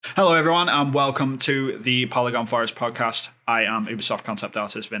Hello, everyone, and welcome to the Polygon Forest podcast. I am Ubisoft concept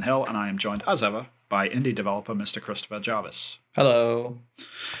artist Vin Hill, and I am joined, as ever, by indie developer Mr. Christopher Jarvis. Hello.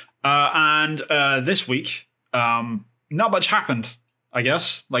 And this week, not much happened, I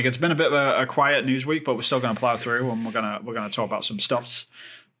guess. Like, it's been a bit of a quiet news week, but we're still going to plow through, and we're gonna talk about some stuffs,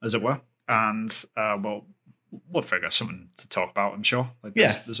 as it were. And we'll figure something to talk about, I'm sure. Like,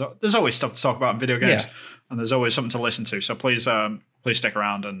 there's always stuff to talk about in video games, and there's always something to listen to. So please stick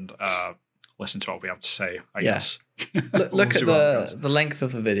around and listen to what we have to say, I guess. Look at the length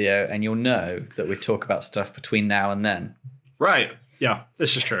of the video, and you'll know that we talk about stuff between now and then. Right. Yeah,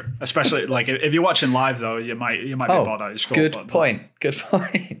 this is true. Especially like if you're watching live, though, you might be bored out of your skull. Good point.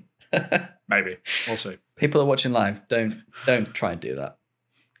 Maybe we'll see. People are watching live. Don't try and do that.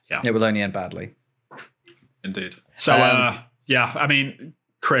 Yeah, it will only end badly. Indeed. So I mean,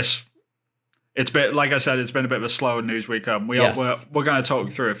 Chris, it's been, like I said, it's been a bit of a slow news week. We're going to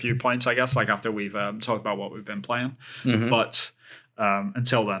talk through a few points, I guess, like after we've talked about what we've been playing. Mm-hmm. But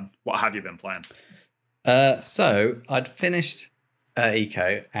until then, what have you been playing? So I'd finished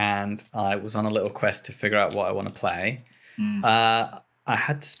Eco, and I was on a little quest to figure out what I want to play. I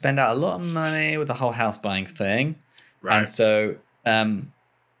had to spend out a lot of money with the whole house buying thing. Right. And so, and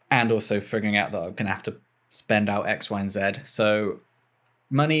also figuring out that I'm going to have to spend out X, Y, and Z. So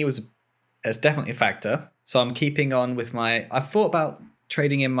money was definitely a factor. So I'm keeping on with I've thought about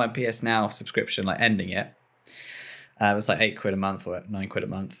trading in my PS Now subscription, like ending it. It was like £8 a month or £9 a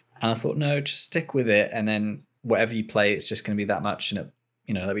month. And I thought, no, just stick with it. And then whatever you play, it's just going to be that much. And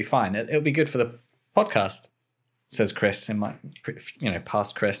that'll be fine. It'll be good for the podcast, says Chris in my,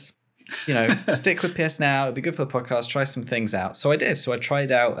 past Chris. Stick with PS Now. It'll be good for the podcast. Try some things out. So I did. So I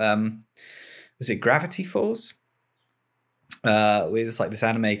tried out, was it Gravity Falls? With like this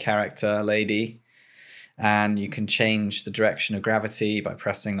anime character lady, and you can change the direction of gravity by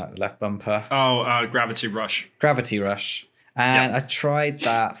pressing like the left bumper. Gravity Rush. Gravity Rush. And I tried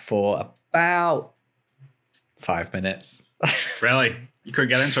that for about 5 minutes. Really? You couldn't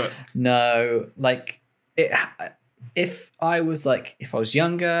get into it? No, like if I was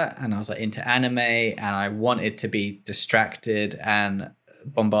younger and I was like into anime and I wanted to be distracted and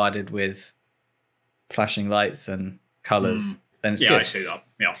bombarded with flashing lights and colors, then it's good. Yeah, I see that.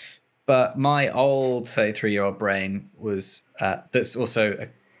 Yeah. But my old 33-year-old brain was that's also a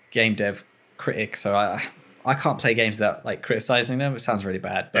game dev critic, so I can't play games without like criticizing them. It sounds really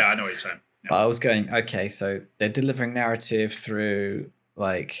bad. But, yeah, I know what you're saying. Yeah. But I was going, okay, so they're delivering narrative through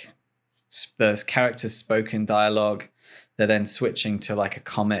like the characters' spoken dialogue. They're then switching to like a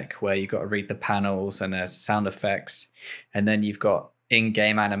comic where you've got to read the panels and there's sound effects, and then you've got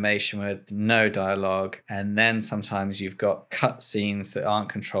in-game animation with no dialogue, and then sometimes you've got cut scenes that aren't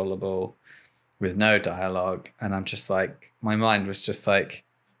controllable with no dialogue, and I'm just like, my mind was just like,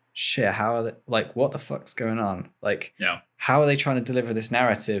 shit, how are they, like, what the fuck's going on? Like, how are they trying to deliver this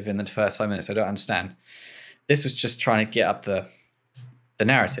narrative in the first 5 minutes? I don't understand. This was just trying to get up the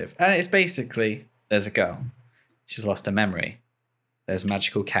narrative, and it's basically, there's a girl, she's lost her memory, there's a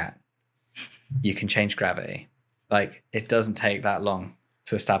magical cat, you can change gravity. Like, it doesn't take that long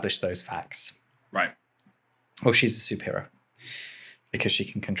to establish those facts. Right. Well, she's a superhero because she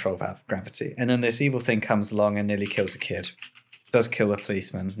can control gravity. And then this evil thing comes along and nearly kills a kid. Does kill a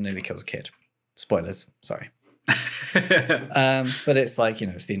policeman, nearly kills a kid. Spoilers, sorry. But it's like,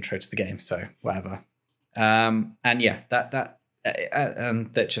 it's the intro to the game, so whatever. And yeah, that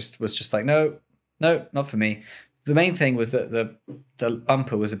just was just like, no, not for me. The main thing was that the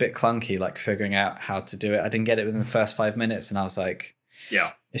bumper was a bit clunky, like figuring out how to do it. I didn't get it within the first 5 minutes, and I was like,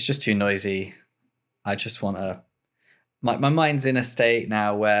 yeah, it's just too noisy. I just want to... My mind's in a state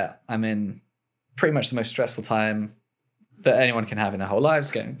now where I'm in pretty much the most stressful time that anyone can have in their whole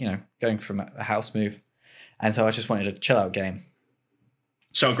lives, going from a house move. And so I just wanted a chill-out game.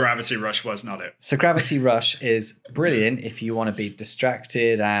 So Gravity Rush was not it? So Gravity Rush is brilliant if you want to be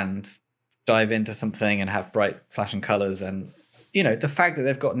distracted and dive into something and have bright flashing colors, and the fact that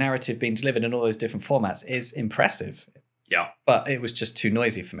they've got narrative being delivered in all those different formats is impressive. Yeah, but it was just too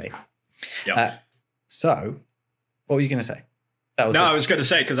noisy for me. Yeah. So what were you going to say? I was going to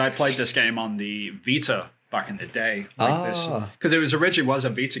say, because I played this game on the Vita back in the day, because it was originally a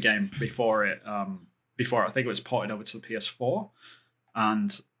Vita game before I think it was ported over to the PS4,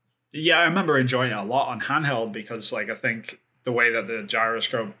 and yeah, I remember enjoying it a lot on handheld because like I think the way that the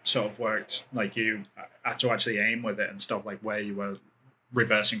gyroscope sort of worked, like you had to actually aim with it and stuff, like where you were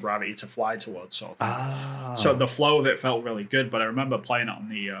reversing gravity to fly towards sort of thing. So the flow of it felt really good, but I remember playing it on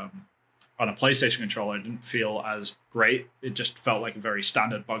the on a PlayStation controller. It didn't feel as great. It just felt like a very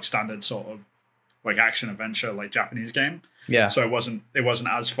standard, bog standard sort of like action adventure like Japanese game. Yeah. So it wasn't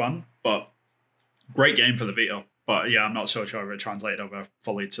as fun, but great game for the Vita. But yeah, I'm not so sure if it translated over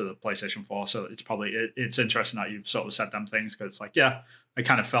fully to the PlayStation 4. So it's probably it's interesting that you sort of said them things, because like, yeah, I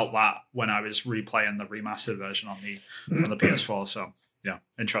kind of felt that when I was replaying the remastered version on the PS4. So yeah,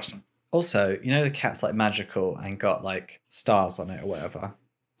 interesting. Also, you know, the cat's like magical and got like stars on it or whatever.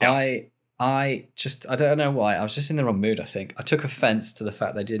 Yeah. I don't know why. I was just in the wrong mood, I think. I took offense to the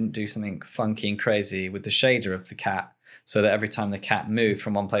fact they didn't do something funky and crazy with the shader of the cat, so that every time the cat moved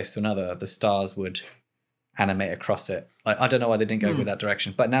from one place to another, the stars would animate across it. Like, I don't know why they didn't go with that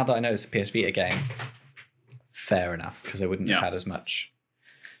direction. But now that I know it's a PS Vita game, fair enough, because they wouldn't have had as much.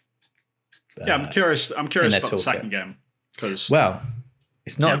 Yeah, I'm curious about the second game. Well,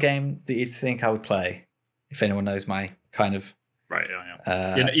 it's not a game that you'd think I would play if anyone knows my kind of right.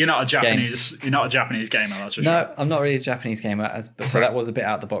 Yeah. You're not a Japanese. You're not a Japanese gamer. That's for sure. No, I'm not really a Japanese gamer. So that was a bit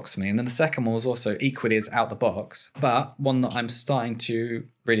out the box for me. And then the second one was also equally as out the box, but one that I'm starting to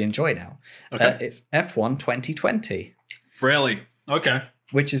really enjoy now. Okay. It's F1 2020. Really? Okay.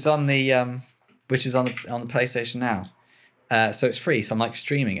 Which is on the PlayStation now. So it's free. So I'm like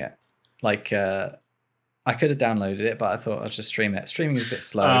streaming it. Like I could have downloaded it, but I thought I'd just stream it. Streaming is a bit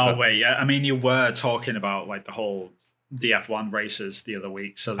slow. Oh wait, yeah. I mean, you were talking about like the F1 races the other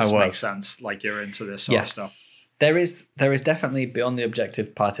week, so this makes sense. Like you're into this sort of stuff. There is definitely beyond the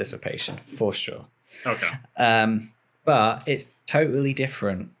objective participation for sure. Okay. But it's totally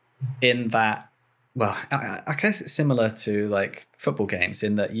different in that. Well, I guess it's similar to like football games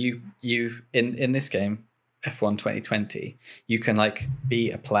in that you in this game F1 2020 you can like be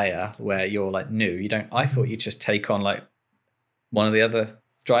a player where you're like new. I thought you just take on like one of the other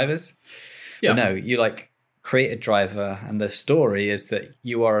drivers. Yeah. But no, you like create a driver, and the story is that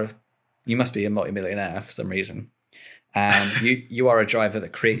you must be a multimillionaire for some reason, and you are a driver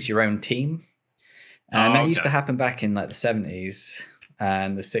that creates your own team, and that used to happen back in like the 70s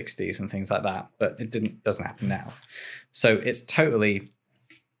and the 60s and things like that, but it doesn't happen now. So it's totally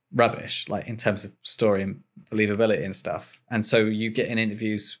rubbish, like in terms of story and believability and stuff. And so you get in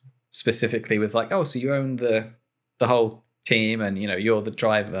interviews specifically with like, oh, so you own the whole team, and you're the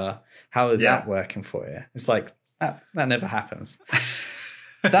driver. How is that working for you? It's like that never happens.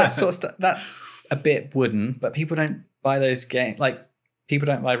 That sort of stuff. That's a bit wooden, but people don't buy those games. Like people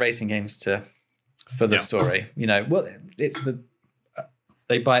don't buy racing games for the story. Well, it's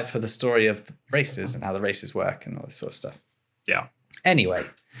they buy it for the story of the races and how the races work and all this sort of stuff. Yeah. Anyway,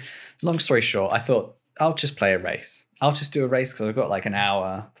 long story short, I thought I'll just play a race. I'll just do a race because I've got like an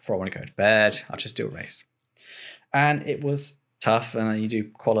hour before I want to go to bed. I'll just do a race. And it was tough. And you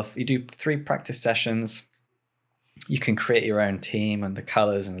do 3 practice sessions. You can create your own team and the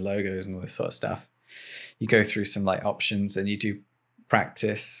colors and the logos and all this sort of stuff. You go through some like options and you do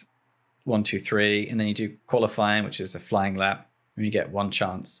practice 1, 2, 3, and then you do qualifying, which is a flying lap, and you get 1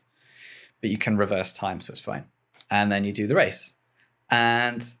 chance, but you can reverse time, so it's fine. And then you do the race.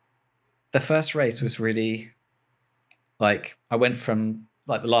 And the first race was really like, I went from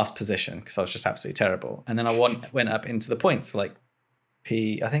like the last position because I was just absolutely terrible. And then I went up into the points for like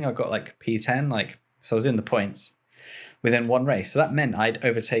I think I got like P10, like, so I was in the points within 1 race. So that meant I'd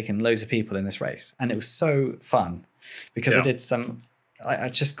overtaken loads of people in this race. And it was so fun because I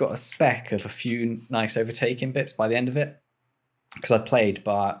just got a speck of a few nice overtaking bits by the end of it, because I played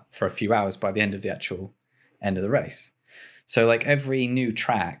for a few hours by the end of the actual end of the race. So like every new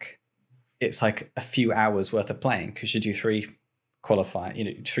track, it's like a few hours worth of playing, because you do 3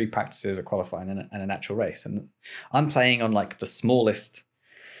 qualifying, 3 practices of qualifying and an actual race. And I'm playing on like the smallest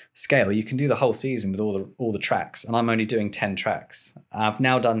scale. You can do the whole season with all the tracks, and I'm only doing 10 tracks. I've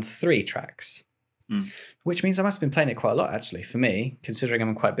now done 3 tracks, which means I must have been playing it quite a lot actually for me, considering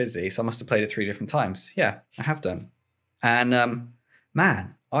I'm quite busy. So I must have played it 3 different times. Yeah, I have done. And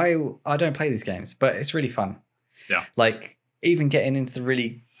man, I don't play these games, but it's really fun. Yeah. Like even getting into the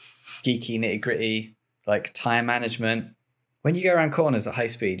really geeky nitty gritty, like tire management. When you go around corners at high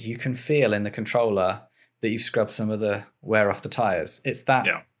speed, you can feel in the controller that you've scrubbed some of the wear off the tires. It's that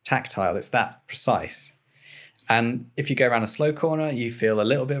tactile. It's that precise. And if you go around a slow corner, you feel a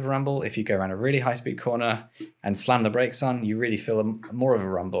little bit of a rumble. If you go around a really high speed corner and slam the brakes on, you really feel more of a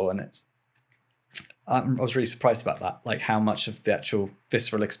rumble. And I was really surprised about that, like how much of the actual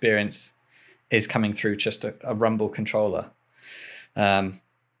visceral experience is coming through just a rumble controller.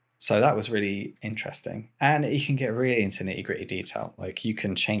 So that was really interesting. And you can get really into nitty gritty detail. Like you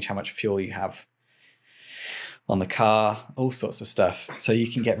can change how much fuel you have on the car, all sorts of stuff. So you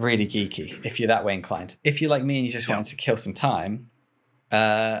can get really geeky if you're that way inclined. If you're like me and you just wanted to kill some time,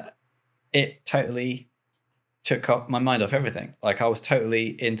 it totally took my mind off everything. Like I was totally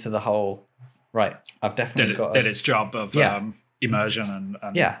into the whole Right. I've definitely did its job of immersion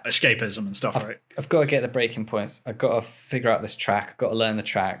and escapism and stuff, right? I've got to get the breaking points. I've got to figure out this track. I've got to learn the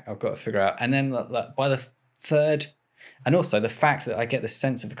track. I've got to figure out. And then by the third, and also the fact that I get this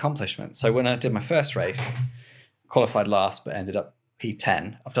sense of accomplishment. So when I did my first race, qualified last, but ended up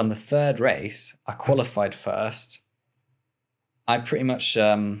P10. I've done the third race. I qualified first. I pretty much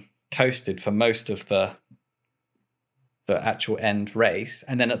coasted for most of the actual end race.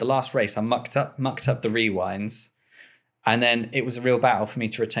 And then at the last race, I mucked up the rewinds. And then it was a real battle for me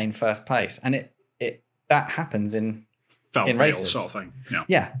to retain first place. And that happens in races. Sort of thing.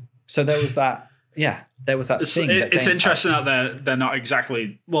 Yeah. So there was that. Yeah, there was that thing. It's interesting that they're not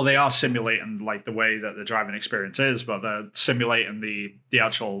exactly. Well, they are simulating like the way that the driving experience is, but they're simulating the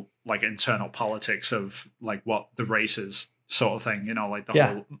actual like internal politics of like what the race is, sort of thing. Like the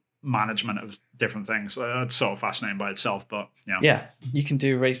whole management of different things. That's sort of fascinating by itself. But yeah, you can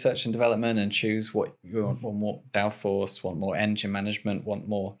do research and development and choose what you want more downforce, want more engine management, want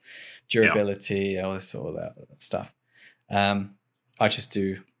more durability, all this sort of that stuff. I just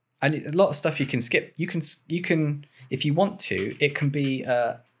do. And a lot of stuff you can skip. You can, if you want to, it can be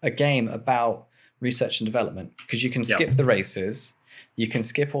a game about research and development because you can skip the races, you can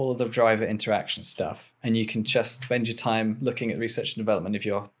skip all of the driver interaction stuff, and you can just spend your time looking at research and development of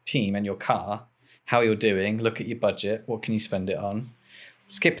your team and your car, how you're doing, look at your budget, what can you spend it on,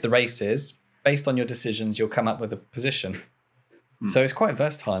 skip the races. Based on your decisions, you'll come up with a position. So it's quite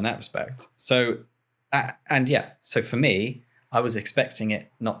versatile in that respect. So, so for me, I was expecting it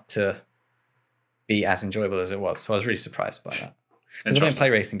not to be as enjoyable as it was. So I was really surprised by that. Because I don't play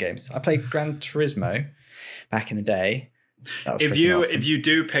racing games. I played Gran Turismo back in the day. That was awesome. If you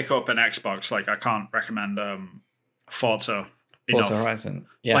do pick up an Xbox, like I can't recommend Forza Horizon.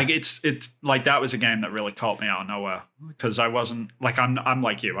 Yeah. Like it's like that was a game that really caught me out of nowhere. Because I wasn't like I'm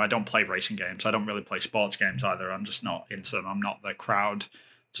like you. I don't play racing games. I don't really play sports games either. I'm just not into them. I'm not the crowd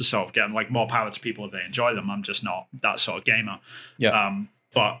to sort of get them. Like more power to people if they enjoy them. I'm just not that sort of gamer. Yeah.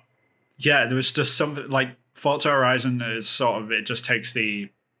 But yeah, there was just something like Forza Horizon is sort of, it just takes it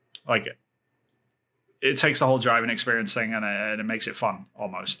takes the whole driving experience thing and it makes it fun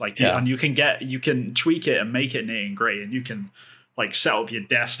almost. Like, and you can tweak it and make it nitty and gritty, and you can like set up your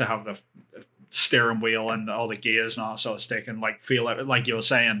desk to have the steering wheel and all the gears and all that sort of stick and like feel it, like you were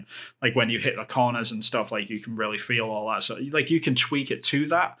saying, like when you hit the corners and stuff, like you can really feel all that. So like you can tweak it to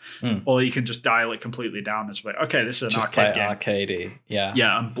that, or you can just dial it completely down and say, okay, this is an arcade game. Arcadey,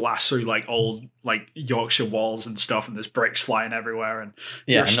 and blast through like old like Yorkshire walls and stuff, and there's bricks flying everywhere, and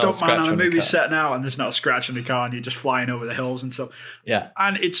you're a stuntman on a movie set now, and there's not a scratch in the car, and you're just flying over the hills and stuff. Yeah,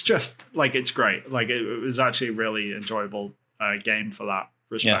 and it's just like it's great. Like it was actually a really enjoyable game for that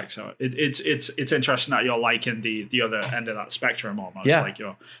respect. So it's interesting that you're liking the other end of that spectrum almost. Like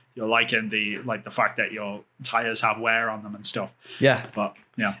you're liking the fact that your tires have wear on them and stuff. But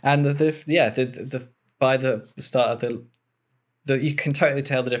and the by the start of you can totally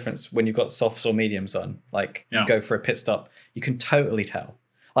tell the difference when you've got softs or mediums on. Like you go for a pit stop, you can totally tell.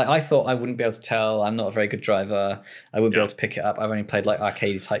 Like I thought I wouldn't be able to tell. I'm not a very good driver. I wouldn't be able to pick it up. I've only played like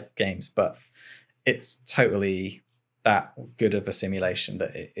arcade type games, but it's totally that good of a simulation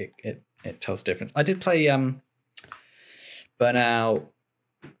that it tells the difference. I did play Burnout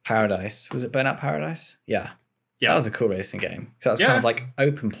Paradise. Was it Burnout Paradise? Yeah. That was a cool racing game. That was kind of like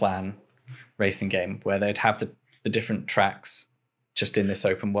open plan racing game where they'd have the different tracks just in this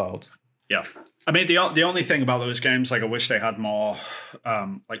open world. Yeah. I mean, the only thing about those games, like I wish they had more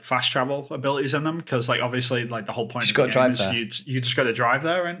like fast travel abilities in them, because like obviously like the whole point of the game is you just got to drive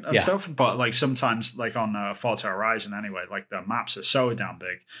there and stuff. But like sometimes like on Forza Horizon anyway, like the maps are so damn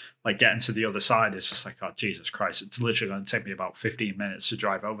big. Like getting to the other side is just like, oh Jesus Christ, it's literally going to take me about 15 minutes to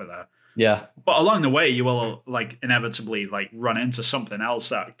drive over there. Yeah. But along the way, you will like inevitably like run into something else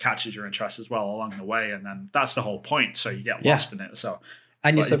that catches your interest as well along the way, and then that's the whole point. So you get lost in it. So.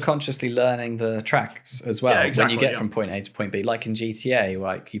 And you're subconsciously learning the tracks as well when you get from point A to point B. Like in GTA,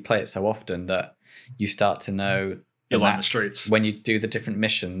 like you play it so often that you start to know the maps. Streets. When you do the different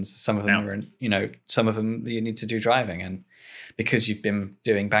missions, some of them are, some of them you need to do driving. And because you've been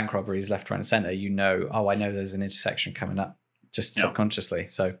doing bank robberies left, right, and center, I know there's an intersection coming up just subconsciously.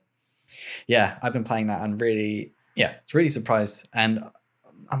 So, yeah, I've been playing that and really surprised. And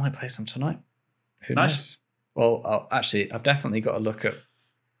I might play some tonight. Who knows? Well, actually, I've definitely got to look at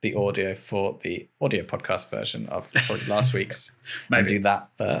the audio for the audio podcast version of probably last week's. Maybe do that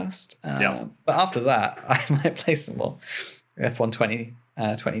first. But after that, I might play some more F1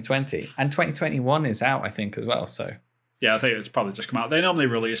 2020. And 2021 is out, I think, as well. So yeah, I think it's probably just come out. They normally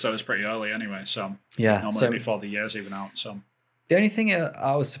release those pretty early anyway. So normally before the year's even out. So The only thing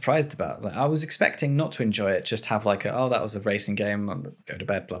I was surprised about, like I was expecting not to enjoy it, just have like that was a racing game, go to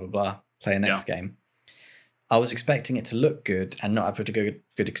bed, blah blah blah, play a next game. I was expecting it to look good and not have a good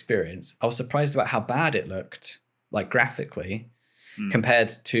experience. I was surprised about how bad it looked, like graphically,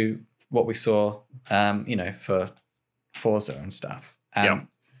 compared to what we saw, for Forza and stuff, and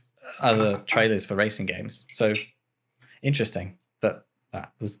other trailers for racing games. So interesting, but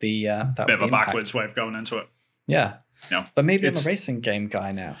that was the bit was of the a impact. Backwards way of going into it. Yeah. Yeah, but maybe I'm a racing game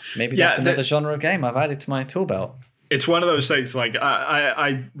guy now. Maybe that's another genre of game I've added to my tool belt. It's one of those things, like,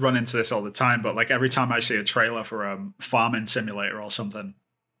 I run into this all the time, but, like, every time I see a trailer for a farming simulator or something,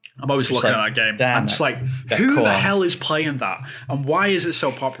 I'm always looking at that game. I'm just like, who the hell is playing that? And why is it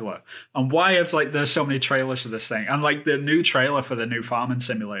so popular? And why it's like there's so many trailers for this thing? And, like, the new trailer for the new farming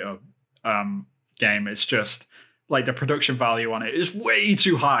simulator game is just... like the production value on it is way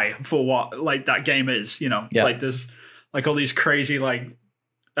too high for what like that game is, like there's like all these crazy like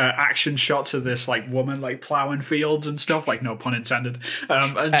action shots of this like woman like plowing fields and stuff, like no pun intended.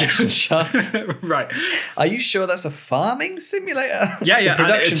 Action shots. Right. Are you sure that's a farming simulator? Yeah. The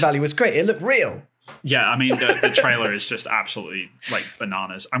production value was great. It looked real. Yeah, I mean the trailer is just absolutely like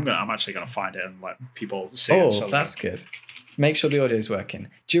bananas. I'm actually gonna find it and let people see it. Oh, that's good. Make sure the audio is working.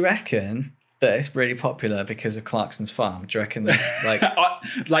 Do you reckon that it's really popular because of Clarkson's Farm? Do you reckon this like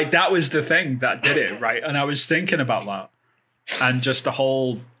like that was the thing that did it, right? And I was thinking about that, and just the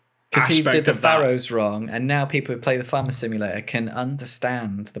whole because he did the farrows wrong, and now people who play the Farmer Simulator can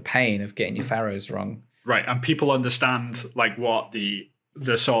understand the pain of getting your farrows wrong, right? And people understand like what the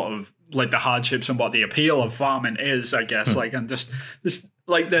sort of like the hardships and what the appeal of farming is, I guess. Like, and just this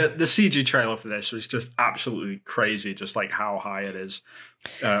like the CG trailer for this was just absolutely crazy, just like how high it is.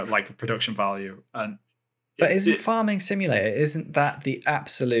 Like production value, but isn't Farming Simulator, isn't that the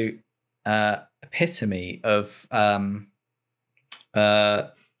absolute epitome of what's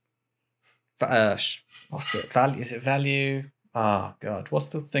the value? Is it value? Oh god, what's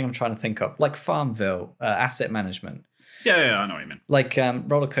the thing I'm trying to think of? Like Farmville, asset management. Yeah, I know what you mean. Like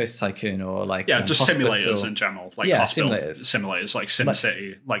Roller Coaster Tycoon, or like just simulators in general, like simulators, like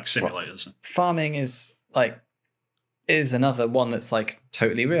SimCity, like simulators. Farming is another one that's like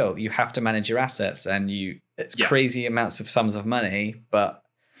totally real. You have to manage your assets, and it's crazy amounts of sums of money, but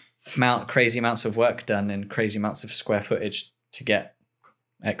crazy amounts of work done and crazy amounts of square footage to get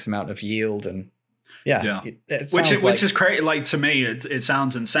X amount of yield. And which is great. Like, to me, it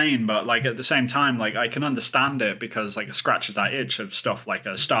sounds insane, but like at the same time, like I can understand it because like it scratches that itch of stuff like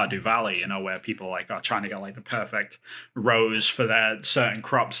a Stardew Valley, where people like are trying to get like the perfect rows for their certain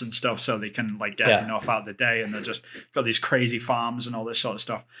crops and stuff, so they can like get enough out of the day, and they're just got these crazy farms and all this sort of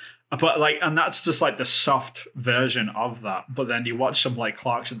stuff. But like, and that's just like the soft version of that. But then you watch some like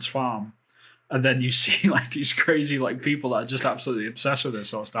Clarkson's Farm, and then you see like these crazy like people that are just absolutely obsessed with this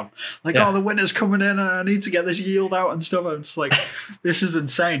sort of stuff. Like, oh, the winter's coming in, and I need to get this yield out and stuff. And it's like, this is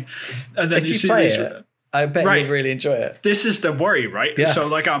insane. And then if you see these. I bet you'll really enjoy it. This is the worry, right? Yeah. So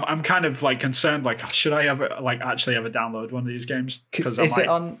like, I'm kind of like concerned. Like, should I ever like actually ever download one of these games? Because I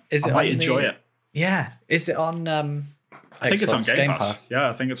might enjoy it. Yeah. Is it on? I think it's on Game Pass. Yeah,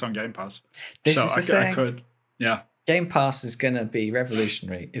 I think it's on Game Pass. I could. Yeah. Game Pass is going to be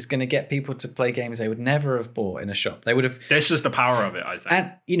revolutionary. It's going to get people to play games they would never have bought in a shop. They would have. This is the power of it, I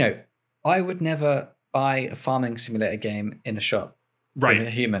think. And I would never buy a farming simulator game in a shop. Right. With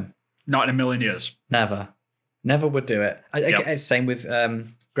a human. Not in a million years. Never would do it. Same with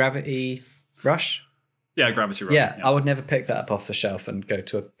Gravity Rush. Yeah, Gravity Rush. Yeah, I would never pick that up off the shelf and go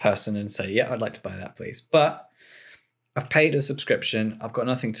to a person and say, "Yeah, I'd like to buy that, please." But I've paid a subscription. I've got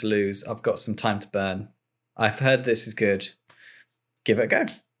nothing to lose. I've got some time to burn. I've heard this is good. Give it a go.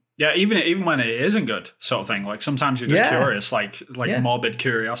 Yeah, even when it isn't good, sort of thing. Like sometimes you're just curious, like morbid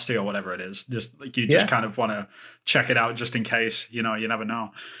curiosity or whatever it is. Just like you just kind of want to check it out just in case. You never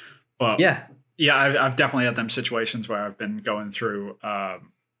know. But I've definitely had them situations where I've been going through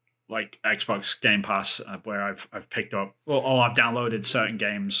like Xbox Game Pass where I've picked up or I've downloaded certain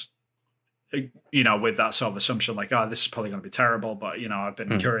games. With that sort of assumption, like, oh, this is probably going to be terrible, but I've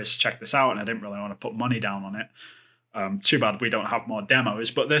been curious to check this out, and I didn't really want to put money down on it. Too bad we don't have more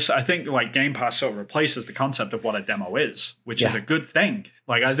demos, but this, I think, like Game Pass sort of replaces the concept of what a demo is, which is a good thing.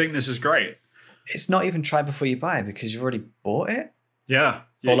 Like, I think this is great. It's not even try before you buy because you've already bought it. Yeah,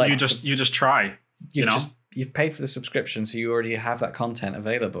 you just try. You've paid for the subscription, so you already have that content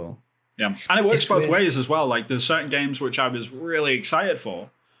available. Yeah, and it works both ways as well. Like, there's certain games which I was really excited for.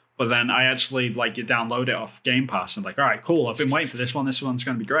 But then I actually like you download it off Game Pass and like, all right, cool. I've been waiting for this one. This one's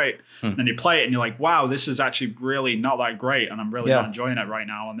going to be great. And then you play it and you're like, wow, this is actually really not that great. And I'm really not enjoying it right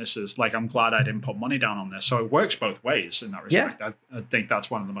now. And this is like, I'm glad I didn't put money down on this. So it works both ways in that respect. Yeah. I think that's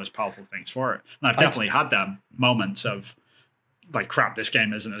one of the most powerful things for it. And I've definitely had them moments of like, crap, this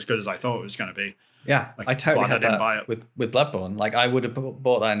game isn't as good as I thought it was going to be. Yeah, like, I totally had that with Bloodborne. Like I would have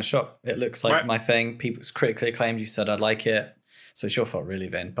bought that in a shop. It looks like my thing. It's critically acclaimed. You said I'd like it. So it's your fault, really,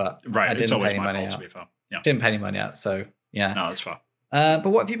 Vin. But I didn't pay any money out. Didn't pay any money out. So yeah. No, that's fair. But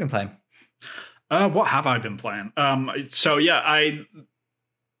what have you been playing? What have I been playing? So yeah, I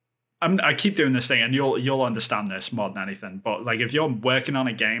keep doing this thing, and you'll understand this more than anything. But like, if you're working on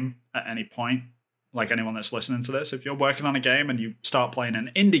a game at any point, like anyone that's listening to this, if you're working on a game and you start playing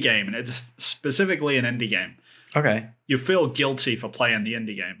an indie game, and it's specifically an indie game, okay, you feel guilty for playing the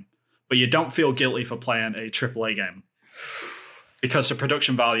indie game, but you don't feel guilty for playing a AAA game. Because the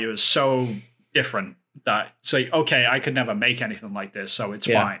production value is so different that it's like, okay, I could never make anything like this, so it's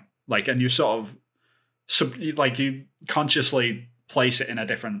fine. Like, and you sort of, like, you consciously place it in a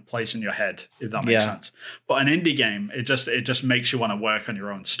different place in your head, if that makes sense. But an indie game, it just makes you want to work on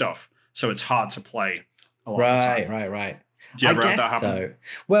your own stuff, so it's hard to play a lot of the time. Right. Do you ever have that happen? So.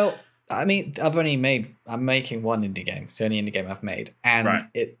 Well, I mean, I'm making one indie game. It's the only indie game I've made. And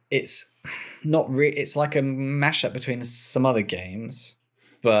it's not really, it's like a mashup between some other games,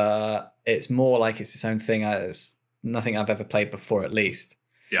 but it's more like it's its own thing. It's nothing I've ever played before, at least.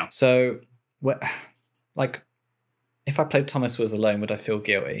 Yeah. So, like, if I played Thomas Was Alone, would I feel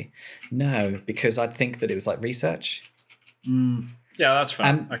guilty? No, because I'd think that it was like research. Yeah, that's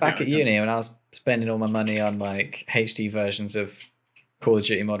fine. And back at uni, when I was spending all my money on like HD versions of Call of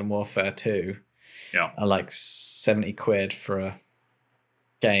Duty Modern Warfare 2, are like 70 quid for a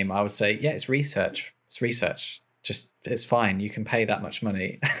game, I would say, yeah, it's research. It's research. Just, it's fine. You can pay that much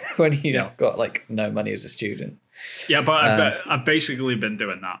money when you've got like no money as a student. Yeah, but I've basically been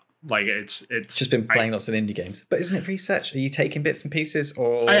doing that. Like it's just been playing lots of indie games. But isn't it research? Are you taking bits and pieces,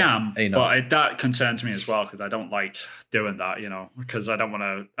 or I am? But that concerns me as well, because I don't like doing that. Because I don't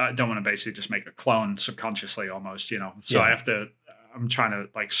want to basically just make a clone subconsciously almost. So I have to. I'm trying to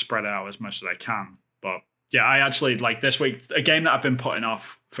like spread it out as much as I can. But yeah, I actually like this week a game that I've been putting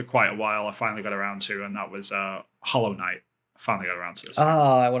off for quite a while. I finally got around to, and that was Hollow Knight. Finally got around to this.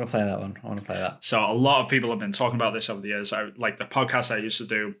 I want to play that one. I want to play that. So a lot of people have been talking about this over the years. I like the podcast I used to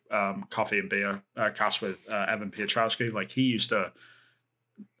do, Coffee and Beer cast with Evan Piotrowski. Like he used to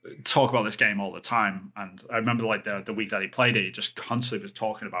talk about this game all the time, and I remember like the week that he played it, he just constantly was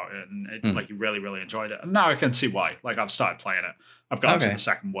talking about it, and like he really, really enjoyed it. And now I can see why. Like I've started playing it. I've gone to the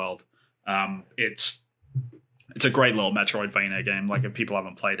second world. It's a great little Metroidvania game. Like if people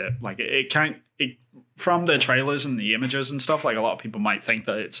haven't played it, like it from the trailers and the images and stuff, like a lot of people might think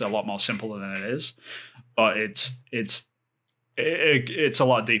that it's a lot more simple than it is, but it's a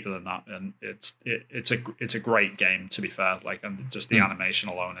lot deeper than that, and it's a great game, to be fair. Like, and just the animation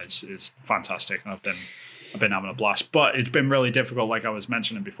alone is fantastic, and I've been having a blast. But it's been really difficult, like I was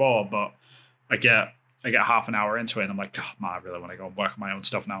mentioning before. But I get half an hour into it, and I'm like, God, man, I really want to go and work on my own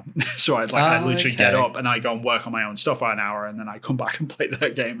stuff now. So I literally get up and I go and work on my own stuff for an hour, and then I come back and play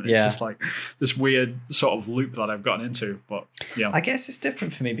that game, and it's just like this weird sort of loop that I've gotten into. But yeah, I guess it's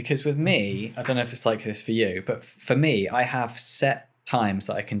different for me, because with me, I don't know if it's like this for you, but for me, I have set times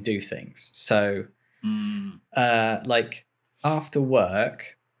that I can do things. So like after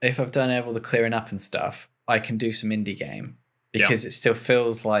work, if I've done all the clearing up and stuff, I can do some indie game, because it still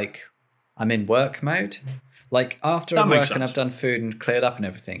feels like I'm in work mode. Like after I work and I've done food and cleared up and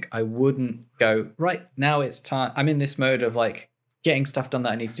everything, I wouldn't go, right, now it's time. I'm in this mode of like getting stuff done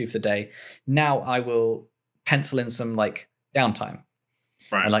that I need to do for the day. Now I will pencil in some like downtime.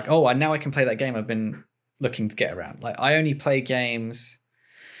 Right. And like, now I can play that game I've been looking to get around. Like I only play games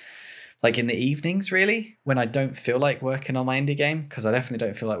like in the evenings, really, when I don't feel like working on my indie game, because I definitely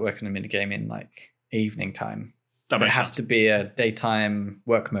don't feel like working on an indie game in like evening time. It has to be a daytime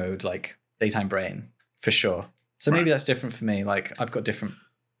work mode, like daytime brain, for sure. So maybe that's different for me. Like I've got different.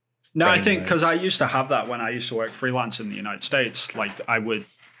 No, I think because I used to have that when I used to work freelance in the United States. Like I would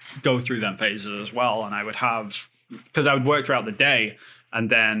go through them phases as well, and I would have, because I would work throughout the day,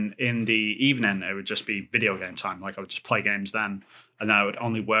 and then in the evening it would just be video game time. Like I would just play games then, and then I would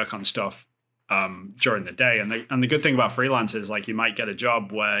only work on stuff during the day. And the good thing about freelance is like you might get a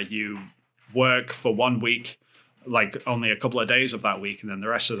job where you work for 1 week, like only a couple of days of that week, and then the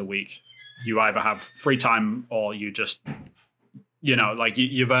rest of the week you either have free time, or you just, like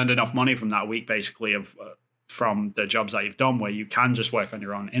you've earned enough money from that week, basically, from the jobs that you've done, where you can just work on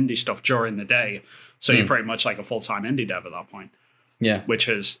your own indie stuff during the day. So you're pretty much like a full-time indie dev at that point. Yeah. which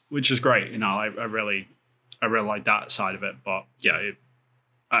is great. You know, I really like that side of it. But yeah,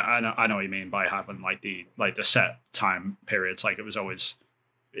 I know what you mean by having like the set time periods. Like it's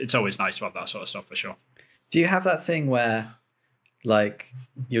always nice to have that sort of stuff for sure. Do you have that thing where like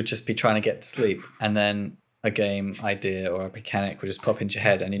you'll just be trying to get to sleep and then a game idea or a mechanic will just pop into your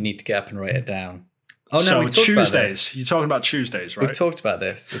head and you need to get up and write it down? Oh no, so we talked about Tuesdays. this. You're talking about Tuesdays, right? We've talked about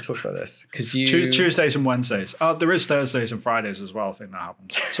this because Tuesdays and Wednesdays. Oh, there is Thursdays and Fridays as well. I think that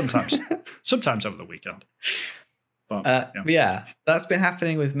happens sometimes over the weekend. But, yeah, that's been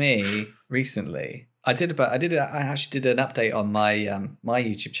happening with me recently. I actually did an update on my my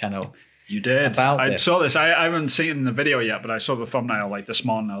YouTube channel. You did. I saw this. I haven't seen the video yet, but I saw the thumbnail like this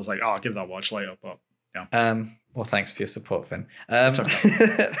morning. I was like, oh, I'll give that a watch later. But yeah. Well, thanks for your support, Finn.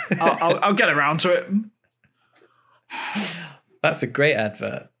 Okay. I'll get around to it. That's a great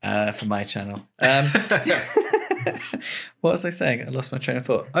advert for my channel. What was I saying? I lost my train of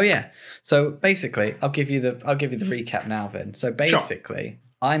thought. Oh yeah. So basically, I'll give you the recap now, Vin. So basically, sure.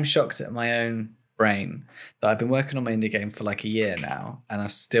 I'm shocked at my own brain that I've been working on my indie game for like a year now, and I'm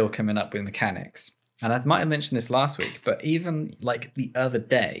still coming up with mechanics. And I might have mentioned this last week, but even like the other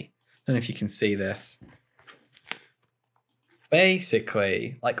day, I don't know if you can see this.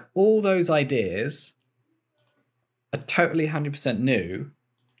 Basically, like all those ideas are totally 100% new.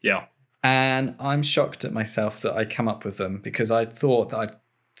 Yeah. And I'm shocked at myself that I come up with them because I thought that I'd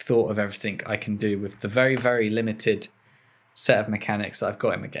thought of everything I can do with the very, very limited set of mechanics that I've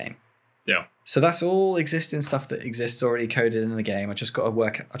got in the game. Yeah. So that's all existing stuff that exists already coded in the game. I just got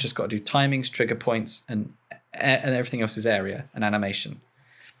to do timings, trigger points, and everything else is area and animation.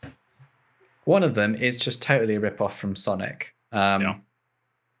 One of them is just totally a rip-off from Sonic,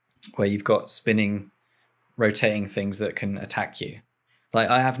 where you've got spinning, rotating things that can attack you. Like,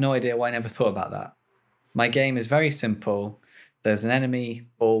 I have no idea why I never thought about that. My game is very simple. There's an enemy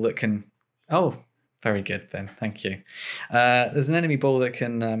ball that can... Oh, very good then. Thank you. There's an enemy ball that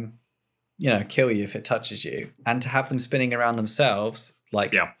can, kill you if it touches you. And to have them spinning around themselves,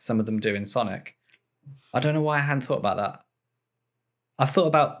 like some of them do in Sonic, I don't know why I hadn't thought about that. I thought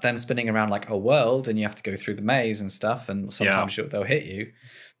about them spinning around like a world and you have to go through the maze and stuff, and sometimes they'll hit you.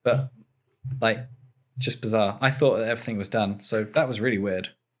 But, like... just bizarre. I thought that everything was done, so that was really weird.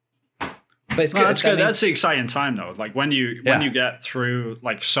 But it's good. That's good. That's the exciting time, though. Like when you get through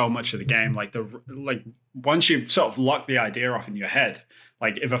like so much of the game, like once you sort of lock the idea off in your head,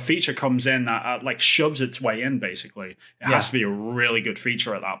 like if a feature comes in that like shoves its way in, basically, it has to be a really good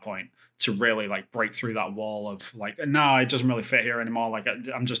feature at that point to really like break through that wall of like, no, it doesn't really fit here anymore. Like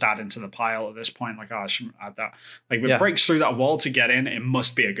I'm just adding to the pile at this point. Like, oh, I shouldn't add that. Like if it breaks through that wall to get in, it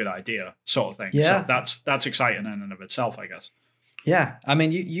must be a good idea, sort of thing. Yeah. So that's exciting in and of itself, I guess. Yeah. I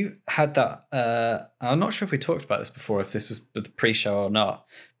mean, you had that. I'm not sure if we talked about this before, if this was the pre-show or not,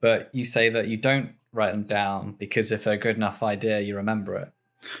 but you say that you don't write them down because if they're a good enough idea, you remember it.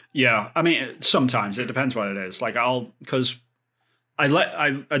 Yeah. I mean, sometimes it depends what it is. Like because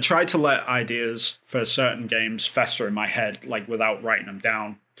I try to let ideas for certain games fester in my head, like without writing them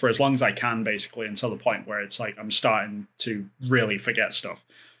down for as long as I can, basically, until the point where it's like I'm starting to really forget stuff.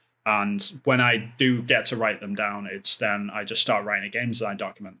 And when I do get to write them down, it's then I just start writing a game design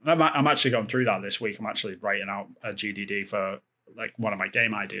document. And I'm actually going through that this week. I'm actually writing out a GDD for like one of my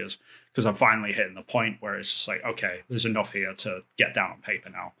game ideas because I'm finally hitting the point where it's just like, okay, there's enough here to get down on paper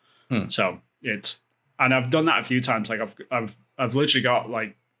now. So and I've done that a few times. Like I've literally got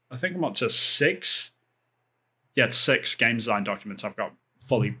like, I think I'm up to 6 game design documents I've got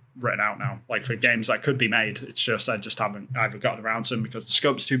fully written out now, like for games that could be made. It's just I just haven't either gotten around to them because the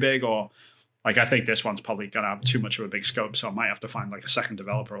scope's too big, or like I think this one's probably gonna have too much of a big scope, so I might have to find like a second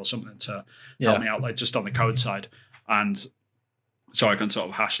developer or something to help me out, like just on the code side, and so I can sort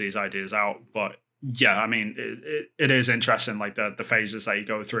of hash these ideas out. But yeah, I mean, it is interesting, like the phases that you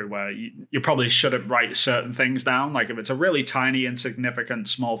go through where you probably shouldn't write certain things down. Like if it's a really tiny, insignificant,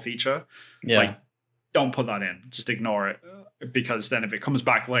 small feature, like don't put that in. Just ignore it, because then if it comes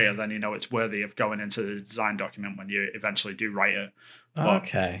back later, then you know it's worthy of going into the design document when you eventually do write it.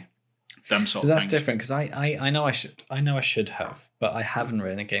 Okay. So that's different because I know I should have, but I haven't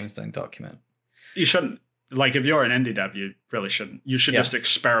written a games design document. You shouldn't. Like if you're an indie dev, you really shouldn't. You should just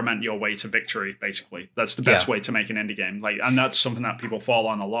experiment your way to victory. Basically, that's the best way to make an indie game. Like, and that's something that people fall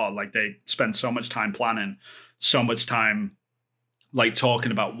on a lot. Like they spend so much time planning, so much time like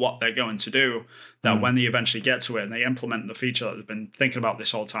talking about what they're going to do, that when they eventually get to it and they implement the feature that they've been thinking about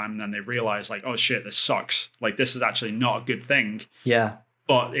this whole time, and then they realize like, oh shit, this sucks. Like this is actually not a good thing. Yeah.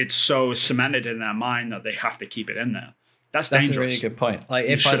 But it's so cemented in their mind that they have to keep it in there. That's dangerous. A really good point. Like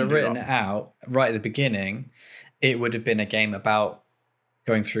if I'd have written it out right at the beginning, it would have been a game about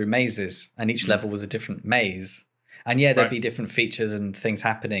going through mazes, and each level was a different maze. And yeah, there'd be different features and things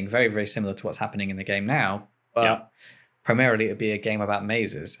happening, very, very similar to what's happening in the game now. But primarily, it'd be a game about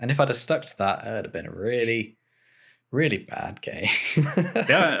mazes. And if I'd have stuck to that, it'd have been a really, really bad game.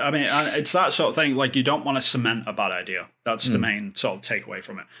 Yeah, I mean, it's that sort of thing. Like, you don't want to cement a bad idea. That's the main sort of takeaway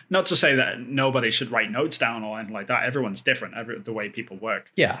from it. Not to say that nobody should write notes down or anything like that. Everyone's different, the way people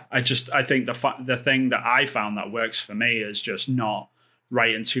work. Yeah. I think the thing that I found that works for me is just not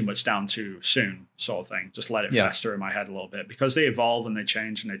writing too much down too soon, sort of thing. Just let it fester in my head a little bit, because they evolve and they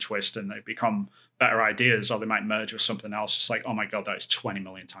change and they twist and they become better ideas, or they might merge with something else. It's like, oh my God, that is 20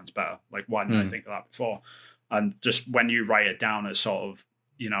 million times better. Like, why didn't I think of that before? And just when you write it down as sort of,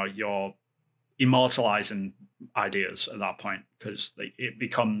 you're immortalizing ideas at that point, because it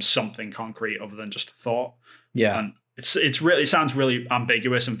becomes something concrete other than just a thought. Yeah. And it sounds really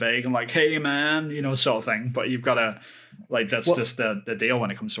ambiguous and vague and like, hey man, sort of thing. But you've got to, like, that's just the deal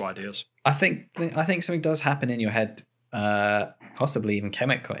when it comes to ideas. I think something does happen in your head, possibly even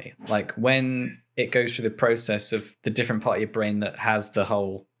chemically. Like when it goes through the process of the different part of your brain that has the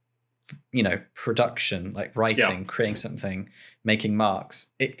whole, production, like writing, creating something, making marks.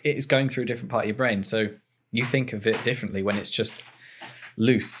 It is going through a different part of your brain. So you think of it differently when it's just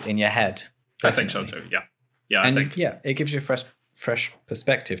loose in your head. Definitely. I think so too. Yeah. Yeah. And it gives you a fresh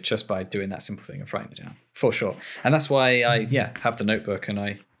perspective just by doing that simple thing of writing it down, for sure. And that's why I have the notebook and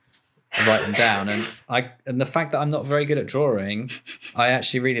I write them down. And the fact that I'm not very good at drawing, I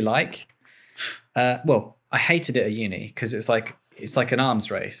actually really like. Well, I hated it at uni because it's like an arms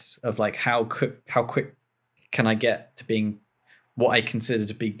race of like how quick can I get to being what I consider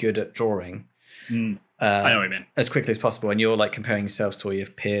to be good at drawing. I know what you mean. As quickly as possible, and you're like comparing yourselves to all your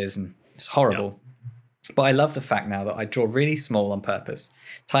peers, and it's horrible. Yeah. But I love the fact now that I draw really small on purpose,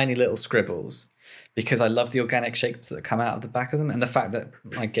 tiny little scribbles, because I love the organic shapes that come out of the back of them, and the fact that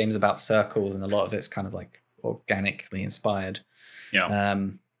my game's about circles and a lot of it's kind of like organically inspired. Yeah.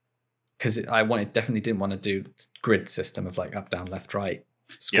 Because I definitely didn't want to do grid system of like up, down, left, right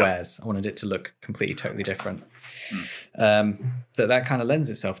squares. I wanted it to look completely, totally different. That kind of lends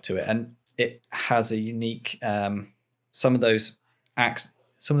itself to it, and it has a unique some of those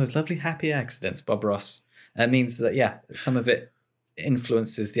lovely happy accidents, Bob Ross. It means that some of it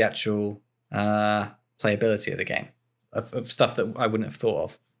influences the actual playability of the game of stuff that I wouldn't have thought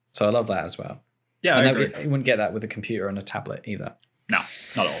of. So I love that as well. Yeah, and I agree. You wouldn't get that with a computer and a tablet either. No,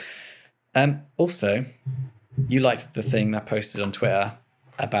 not at all. Also, you liked the thing I posted on Twitter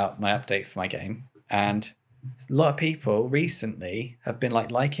about my update for my game, and a lot of people recently have been like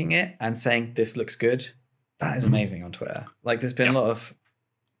liking it and saying this looks good. That is amazing on Twitter. Like, there's been a lot of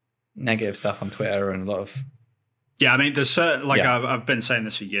negative stuff on Twitter and a lot of I mean, there's certain, like, I've been saying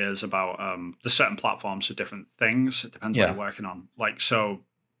this for years about there's certain platforms for different things. It depends what you're working on. Like, so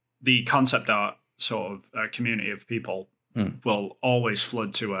the concept art sort of community of people will always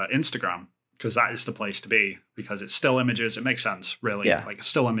flood to Instagram, because that is the place to be, because it's still images. It makes sense, really. Yeah. Like, it's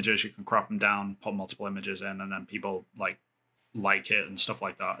still images. You can crop them down, put multiple images in, and then people like it and stuff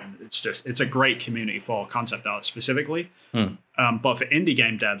like that. And it's a great community for concept art specifically. But for indie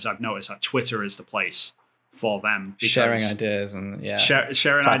game devs, I've noticed that Twitter is the place for them. Sharing ideas and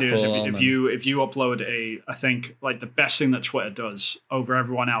sharing ideas. If you upload I think like the best thing that Twitter does over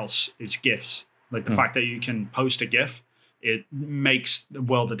everyone else is GIFs. Like the fact that you can post a GIF, it makes the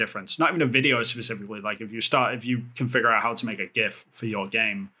world of difference. Not even a video specifically. Like if you can figure out how to make a GIF for your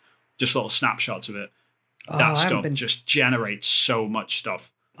game, just little snapshots of it, that stuff just generates so much stuff.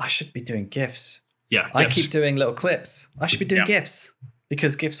 I should be doing GIFs. Yeah, GIFs. I keep doing little clips. I should be doing GIFs,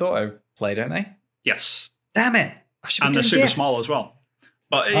 because GIFs auto play, don't they? Yes. Damn it! I should be and doing they're super GIFs. small as well.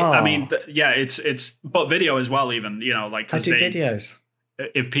 But I mean, it's but video as well. Even like I do videos.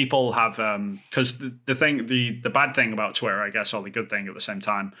 If people have because the bad thing about Twitter, I guess, or the good thing at the same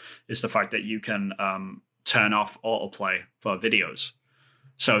time, is the fact that you can turn off autoplay for videos.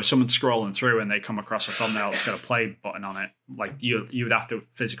 So if someone's scrolling through and they come across a thumbnail that's got a play button on it, like you would have to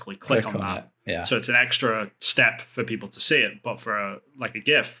physically click on that. Yeah. So it's an extra step for people to see it. But for a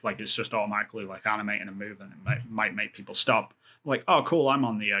GIF, like it's just automatically like animating and moving. It might make people stop. Like, oh, cool, I'm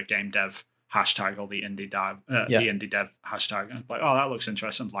on the game dev hashtag or the indie dev hashtag. And like, oh, that looks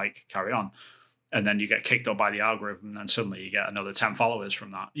interesting. Like, carry on. And then you get kicked up by the algorithm, and then suddenly you get another 10 followers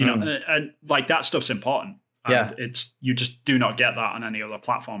from that. You know, and like that stuff's important. And you just do not get that on any other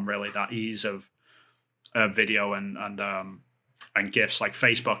platform, really. That ease of video and GIFs. Like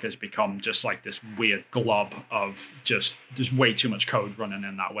Facebook has become just like this weird glob of just there's way too much code running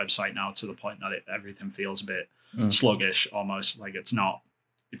in that website now, to the point that everything feels a bit sluggish almost. Like it's not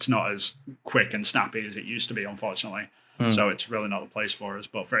as quick and snappy as it used to be, unfortunately. So it's really not the place for us.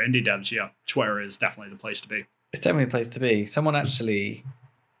 But for indie devs, yeah, Twitter is definitely the place to be. It's definitely a place to be. Someone actually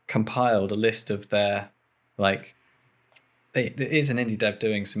compiled a list of their, like, there is an indie dev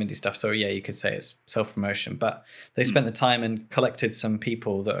doing some indie stuff. So yeah, you could say it's self-promotion, but they spent the time and collected some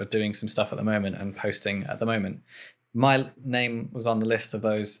people that are doing some stuff at the moment and posting at the moment. My name was on the list of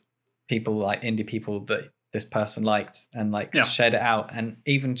those people, like indie people that this person liked and shared it out. And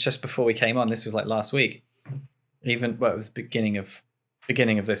even just before we came on, this was like last week, it was beginning of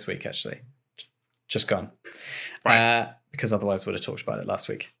this week, actually, just gone. Right. Because otherwise would have talked about it last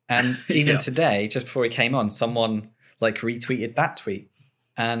week. And even today, just before we came on, someone like retweeted that tweet.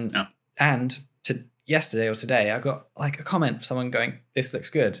 And yesterday or today, I got like a comment from someone going, "This looks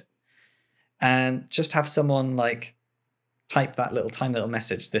good." And just have someone like type that tiny little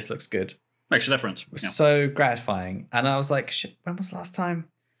message, "This looks good." Makes a difference. It was so gratifying. And I was like, shit, when was the last time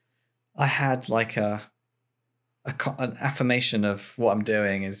I had like an affirmation of what I'm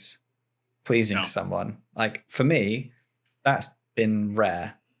doing is pleasing to someone? Like for me, that's been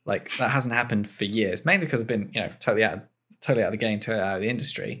rare. Like that hasn't happened for years, mainly because I've been, totally out of the game, totally out of the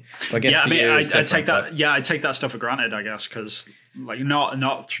industry. So I guess I take that. Yeah, I take that stuff for granted. I guess because like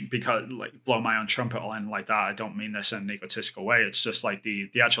not because like blow my own trumpet or anything like that. I don't mean this in an egotistical way. It's just like the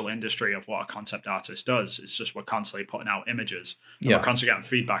actual industry of what a concept artist does. It's just we're constantly putting out images. And we're constantly getting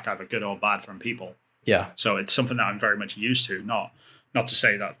feedback, either good or bad, from people. Yeah. So it's something that I'm very much used to. Not to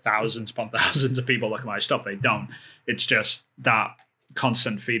say that thousands upon thousands of people look at my stuff. They don't. It's just that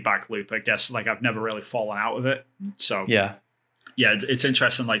constant feedback loop. I guess like I've never really fallen out of it. So yeah, it's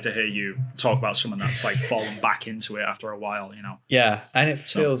interesting like to hear you talk about someone that's like fallen back into it after a while. Yeah, and it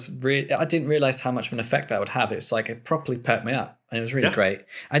feels really. I didn't realize how much of an effect that would have. It's like it properly perked me up, and it was really great.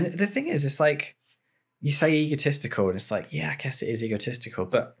 And the thing is, it's like you say egotistical, and it's like, yeah, I guess it is egotistical,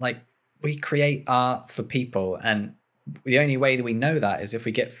 but like we create art for people, and the only way that we know that is if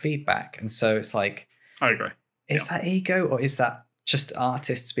we get feedback. And so it's like, I agree. Is that ego, or is that just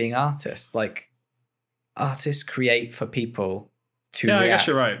artists being artists? Like artists create for people to react. I guess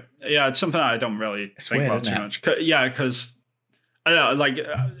you're right. Yeah, it's something I don't really think about too much. Yeah, because I don't know, like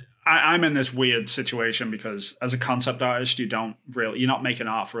I'm in this weird situation because as a concept artist, you're not making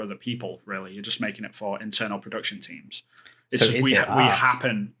art for other people, really. You're just making it for internal production teams. It's so just we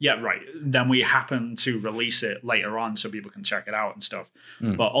happen, then we happen to release it later on so people can check it out and stuff.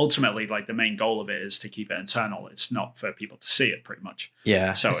 But ultimately, like the main goal of it is to keep it internal. It's not for people to see it, pretty much.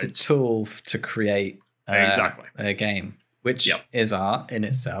 Yeah, so it's a tool to create a game, which is art in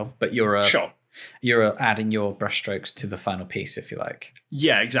itself. But you're adding your brushstrokes to the final piece, if you like.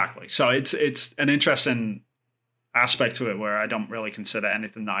 Yeah, exactly. So it's an interesting aspect to it where I don't really consider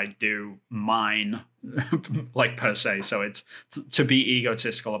anything that I do mine, like per se. So it's to be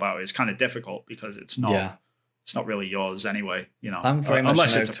egotistical about it is kind of difficult because it's not really yours anyway. I'm very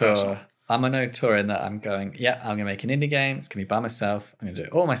much an auteur. I'm an auteur in that I'm going, I'm going to make an indie game. It's going to be by myself. I'm going to do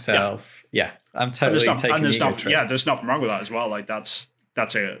it all myself. Yeah, I'm totally taking the ego trip. Yeah, there's nothing wrong with that as well. Like that's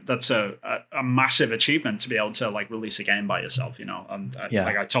a massive achievement to be able to like release a game by yourself. And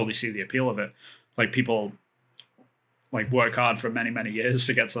like I totally see the appeal of it. Like people like work hard for many, many years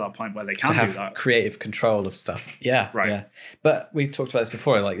to get to that point where they can do that. Creative control of stuff. Yeah. Right. Yeah. But we talked about this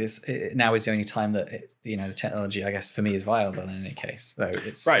before, like this now is the only time that the technology, I guess, for me is viable in any case. So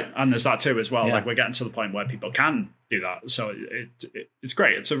it's right. And there's that too as well. Yeah. Like we're getting to the point where people can do that. So it's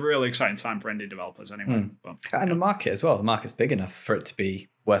great. It's a really exciting time for indie developers anyway. But, and the market as well. The market's big enough for it to be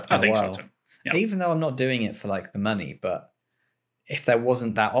worth my while. So too. Yeah. Even though I'm not doing it for like the money, but if there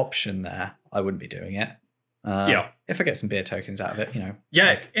wasn't that option there, I wouldn't be doing it. If I get some beer tokens out of it,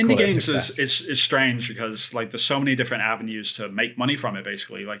 indie games is strange because like there's so many different avenues to make money from it.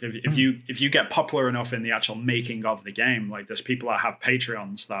 Basically, like if you get popular enough in the actual making of the game, like there's people that have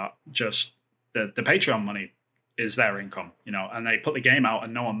Patreons that just the Patreon money is their income, and they put the game out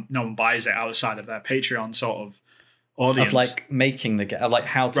and no one buys it outside of their Patreon sort of audience. Of like making the game, like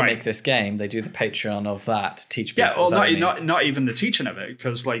how to make this game. They do the Patreon of that to teach people. Yeah, or not even the teaching of it,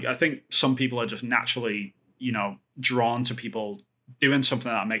 because like I think some people are just naturally drawn to people doing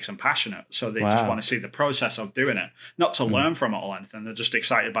something that makes them passionate. So they just want to see the process of doing it, not to learn from it or anything. They're just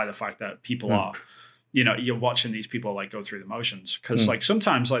excited by the fact that people are, you're watching these people like go through the motions. Because like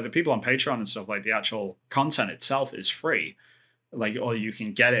sometimes like the people on Patreon and stuff, like the actual content itself is free. Like, or you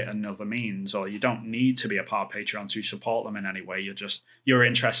can get it in other means, or you don't need to be a part of Patreon to support them in any way. You're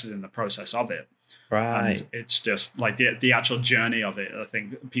interested in the process of it. Right. And it's just like the actual journey of it, I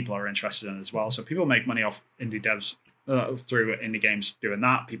think people are interested in as well. So people make money off indie devs through indie games doing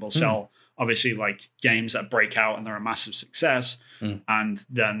that. People sell obviously like games that break out and they're a massive success. And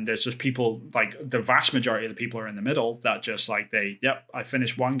then there's just people like the vast majority of the people are in the middle that just like I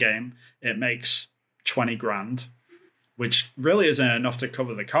finished one game, it makes 20 grand, which really isn't enough to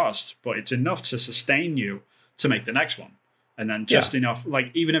cover the cost, but it's enough to sustain you to make the next one. And then just enough, like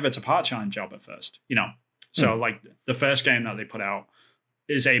even if it's a part-time job at first, So like the first game that they put out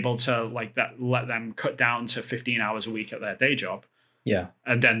is able to like that let them cut down to 15 hours a week at their day job. Yeah.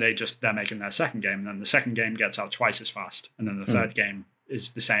 And then they're making their second game. And then the second game gets out twice as fast. And then the third game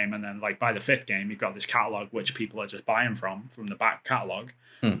is the same. And then like by the fifth game, you've got this catalog, which people are just buying from the back catalog.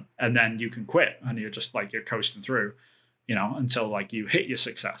 And then you can quit and you're just like, you're coasting through, until like you hit your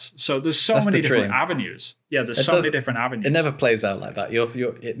success. So there's so many different avenues. Yeah. There's so many different avenues. It never plays out like that.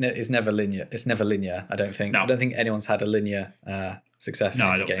 It's never linear. It's never linear. I don't think. No. I don't think anyone's had a linear success. No,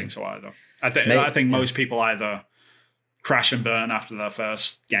 I don't think so either. I think most people either crash and burn after their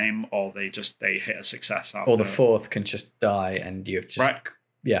first game, or they hit a success after. Or the fourth can just die, and you've just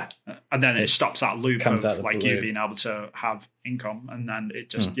and then it stops that loop of like you being able to have income, and then it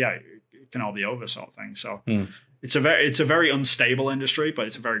just it can all be over, sort of thing. So it's a very unstable industry, but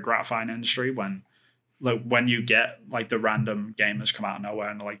it's a very gratifying industry when you get like the random gamers come out of nowhere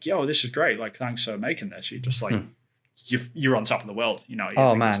and they're like, "Yo, this is great! Like, thanks for making this." You just like you're on top of the world,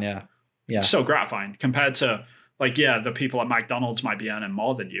 Oh man, yeah. So gratifying compared to. Like, the people at McDonald's might be earning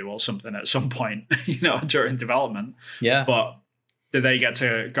more than you or something at some point, during development. Yeah. But do they get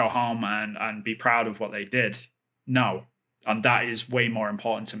to go home and be proud of what they did? No. And that is way more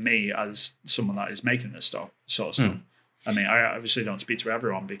important to me as someone that is making this sort of stuff. I mean, I obviously don't speak to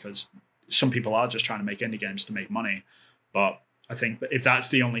everyone because some people are just trying to make indie games to make money. But I think that if that's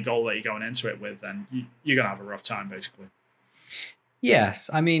the only goal that you're going into it with, then you're going to have a rough time, basically. Yes.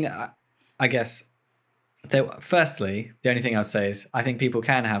 I mean, I guess... Firstly, the only thing I'd say is I think people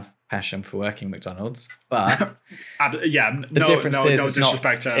can have passion for working McDonald's, but the difference is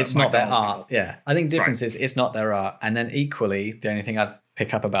it's not their art. Yeah, I think the difference is it's not their art. And then equally, the only thing I'd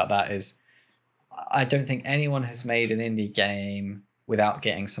pick up about that is I don't think anyone has made an indie game without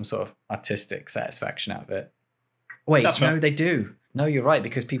getting some sort of artistic satisfaction out of it. Wait, no, they do. No, you're right,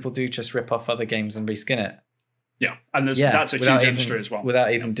 because people do just rip off other games and reskin it. Yeah, and that's a huge industry as well.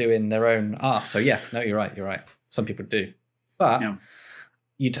 Without even doing their own art. So you're right. Some people do. But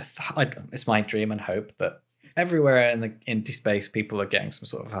it's my dream and hope that everywhere in the indie space, people are getting some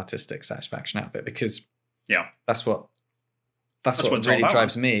sort of artistic satisfaction out of it, because that's what really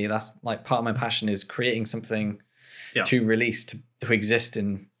drives me. That's like part of my passion is creating something to release, to exist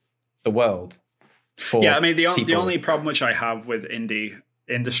in the world. I mean, the only problem which I have with indie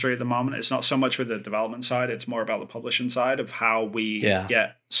industry at the moment, it's not so much with the development side, it's more about the publishing side of how we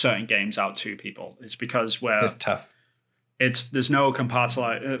get certain games out to people. It's because it's tough. There's no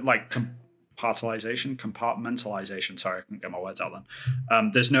compartmentalization. Sorry, I couldn't get my words out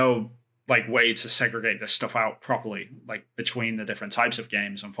then. There's no like way to segregate this stuff out properly, like between the different types of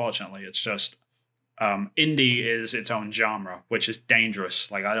games. Unfortunately, it's just indie is its own genre, which is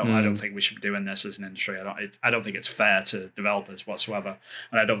dangerous. Like I don't think we should be doing this as an industry. I don't think it's fair to developers whatsoever,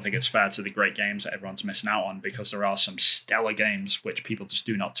 and I don't think it's fair to the great games that everyone's missing out on, because there are some stellar games which people just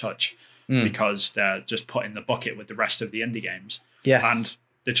do not touch because they're just put in the bucket with the rest of the indie games. Yes, and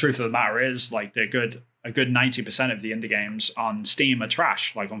the truth of the matter is, like, a good 90% of the indie games on Steam are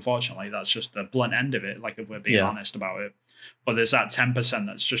trash. Like, unfortunately, that's just the blunt end of it. Like, if we're being honest about it. But there's that 10%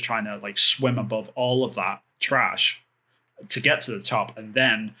 that's just trying to like swim above all of that trash to get to the top. And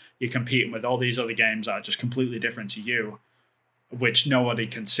then you're competing with all these other games that are just completely different to you, which nobody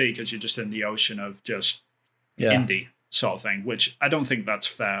can see because you're just in the ocean of just indie sort of thing, which I don't think that's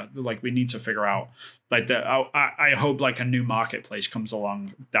fair. Like, we need to figure out, like, I hope like a new marketplace comes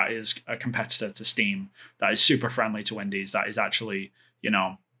along that is a competitor to Steam, that is super friendly to indies, that is actually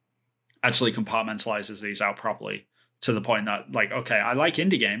compartmentalizes these out properly. To the point that, like, okay, I like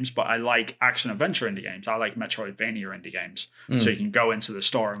indie games, but I like action-adventure indie games. I like Metroidvania indie games. So you can go into the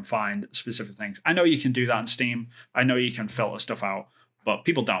store and find specific things. I know you can do that on Steam. I know you can filter stuff out, but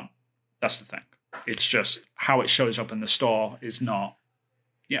people don't. That's the thing. It's just how it shows up in the store is not...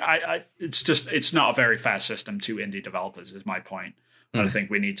 it's not a very fair system to indie developers, is my point. And I think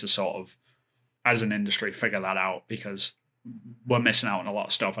we need to sort of, as an industry, figure that out, because we're missing out on a lot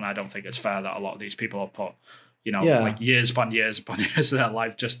of stuff, and I don't think it's fair that a lot of these people have put... like years upon years upon years of their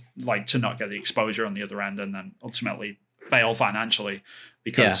life just like to not get the exposure on the other end, and then ultimately fail financially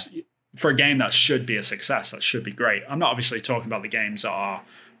because for a game that should be a success, that should be great. I'm not obviously talking about the games that are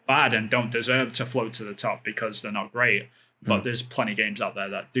bad and don't deserve to float to the top because they're not great, but there's plenty of games out there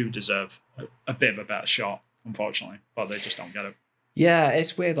that do deserve a bit of a better shot. unfortunately, but they just don't get it. Yeah,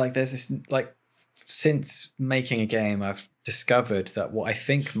 it's weird. Like there's this like since making a game, I've discovered that what I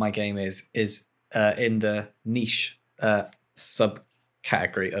think my game is in the niche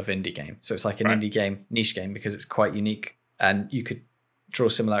subcategory of indie game. So it's like an indie game, niche game, because it's quite unique and you could draw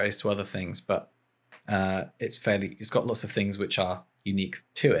similarities to other things, but it's got lots of things which are unique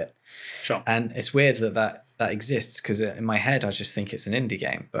to it. Sure. And it's weird that exists, because in my head I just think it's an indie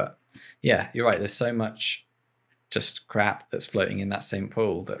game. But yeah, you're right. There's so much just crap that's floating in that same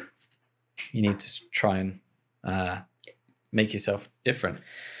pool that you need to try and make yourself different.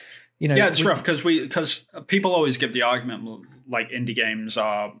 You know, yeah, it's rough because people always give the argument like indie games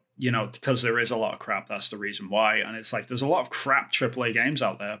are, you know, because there is a lot of crap. That's the reason why. And it's like there's a lot of crap AAA games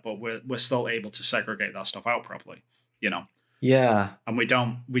out there, but we're still able to segregate that stuff out properly. You know. Yeah. And we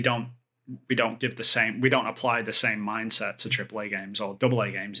don't give the same. We don't apply the same mindset to AAA games or AA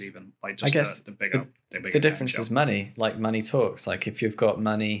games even. Like just I guess the bigger. The difference is money. Like money talks. Like if you've got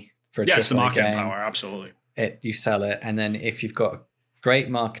money for a AAA the marketing game, power, absolutely. You sell it, and then if you've got a great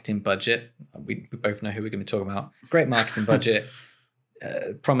marketing budget, we both know who we're going to be talking about. Great marketing budget,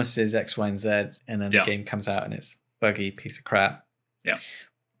 promises X, Y, and Z, and then the game comes out and it's buggy piece of crap. Yeah,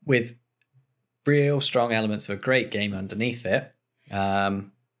 with real strong elements of a great game underneath it.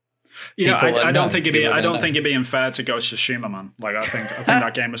 You know, I don't think it'd be unfair to Ghost of Tsushima, man. Like I think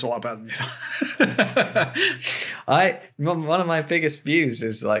that game is a lot better than you thought. One of my biggest views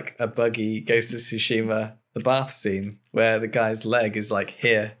is like a buggy Ghost of Tsushima, the bath scene where the guy's leg is like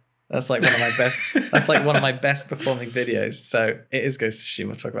here. That's like one of my best. That's like one of my best performing videos. So it is Ghost of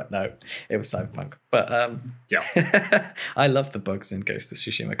Tsushima. Talk about it was Cyberpunk, but yeah, I love the bugs in Ghost of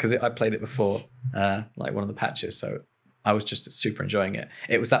Tsushima because I played it before, like one of the patches. So I was just super enjoying it.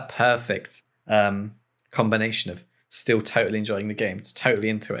 It was that perfect combination of still totally enjoying the game, it's totally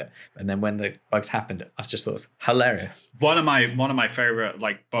into it, and then when the bugs happened, I just thought it was hilarious. One of my favorite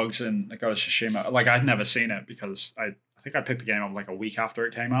like bugs in Ghost of Tsushima, like I'd never seen it because I think I picked the game up like a week after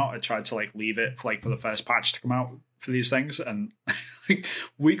it came out. I tried to like leave it for the first patch to come out for these things, and like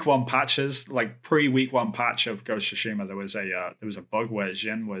week one patches, like pre-week one patch of Ghost of Tsushima, there was a bug where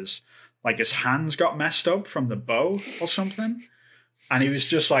Jin was like his hands got messed up from the bow or something. And he was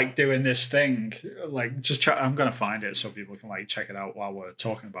just like doing this thing, like I'm going to find it so people can like check it out while we're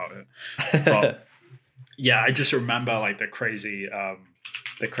talking about it. But yeah, I just remember like the crazy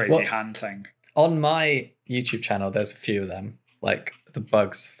hand thing. On my YouTube channel, there's a few of them, like the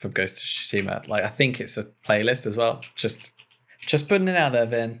bugs from Ghost of Tsushima. Like I think it's a playlist as well. Just putting it out there,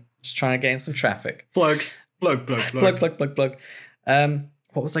 Vin. Just trying to gain some traffic. Plug. What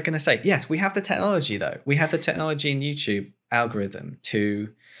was I going to say? Yes, we have the technology though. We have the technology in YouTube algorithm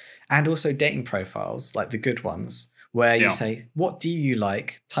and also dating profiles, like the good ones, where you say, what do you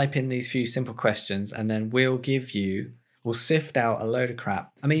like? Type in these few simple questions, and then we'll sift out a load of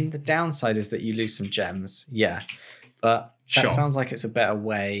crap. I mean, the downside is that you lose some gems. Yeah. But that sounds like it's a better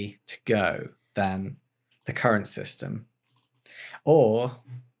way to go than the current system. Or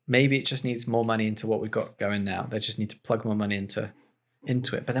maybe it just needs more money into what we've got going now. They just need to plug more money into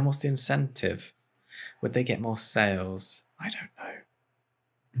it. But then what's the incentive? Would they get more sales? I don't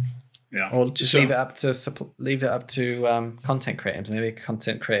know. Yeah. Or just leave it up to content creators. Maybe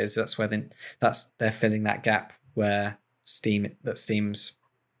content creators, that's where they're filling that gap where Steam's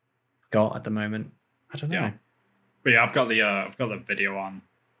got at the moment. I don't know. Yeah. But yeah, I've got the video on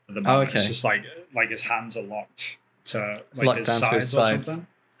at the moment. Oh, okay. It's just like his hands are locked to like his down to his sides. Or something.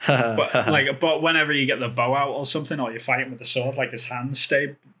 but whenever you get the bow out or something, or you're fighting with the sword, like his hands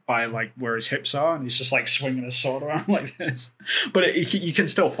stay by like where his hips are, and he's just like swinging his sword around like this. But you can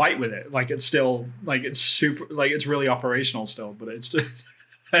still fight with it. Like it's still like it's super, like it's really operational still. But it's just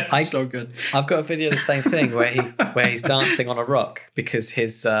so good. I've got a video of the same thing where he's dancing on a rock because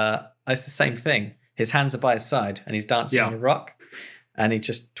his it's the same thing. His hands are by his side and he's dancing on a rock, and he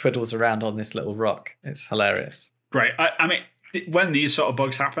just twiddles around on this little rock. It's hilarious. Great. I mean, when these sort of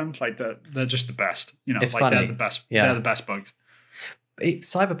bugs happen, like they're just the best. You know, it's like funny. They're the best. Yeah. They're the best bugs.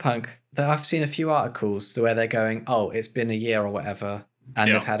 Cyberpunk, I've seen a few articles where they're going, oh, it's been a year or whatever,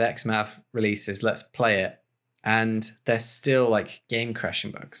 and they've had X amount of releases, let's play it. And they're still like game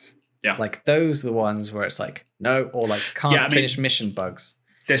crashing bugs. Yeah. Like those are the ones where it's like, no, or like can't finish mission bugs.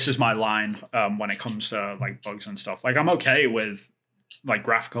 This is my line when it comes to like bugs and stuff. Like I'm okay with like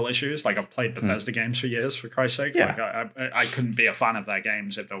graphical issues. Like I've played Bethesda games for years, for Christ's sake. Yeah. Like I couldn't be a fan of their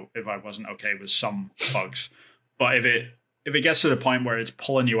games if I wasn't okay with some bugs. But if it gets to the point where it's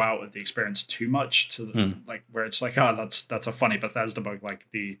pulling you out of the experience too much, to like where it's like, oh, that's a funny Bethesda bug, like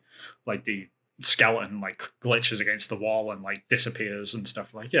the skeleton like glitches against the wall and like disappears and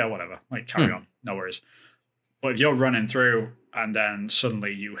stuff, like, yeah, whatever, like carry on, no worries. But if you're running through and then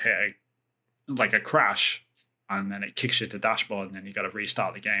suddenly you hit a crash and then it kicks you to dashboard and then you got to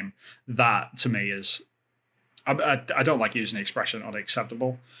restart the game, that to me is, I don't like using the expression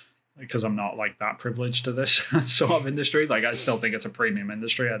unacceptable because I'm not like that privileged to this sort of industry. Like I still think it's a premium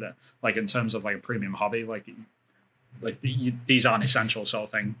industry. Like in terms of like a premium hobby, like these aren't essential sort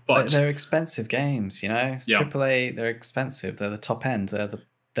of thing. But they're expensive games, you know. It's Yeah. AAA, they're expensive. They're the top end.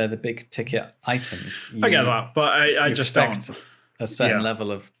 They're the big ticket items. I get that, but I you just expect don't. a certain Yeah.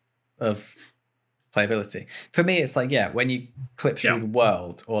 level of playability. For me, it's like, yeah, when you clip through Yeah. the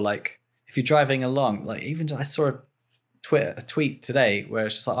world, or like if you're driving along, like even I saw a tweet today where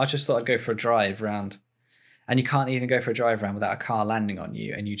it's just like, I just thought I'd go for a drive round, and you can't even go for a drive round without a car landing on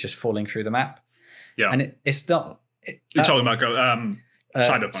you and you just falling through the map. Yeah. And it's not. You're talking about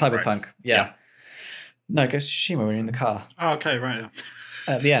Cyberpunk, right? Yeah. No, Ghost of Tsushima when you're in the car Oh, okay, right.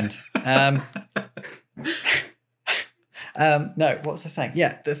 at the end. No, what was I saying?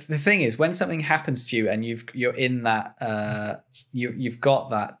 Yeah, the thing is, when something happens to you and you're in that, you've got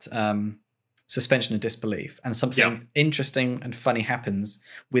that suspension of disbelief, and something interesting and funny happens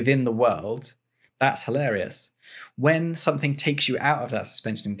within the world, that's hilarious. When something takes you out of that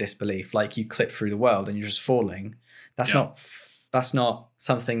suspension of disbelief, like you clip through the world and you're just falling, that's not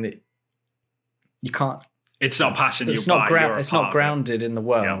something that you can't. It's not passing you It's by. not it's not grounded in the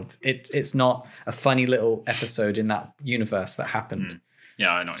world. It's not a funny little episode in that universe that happened.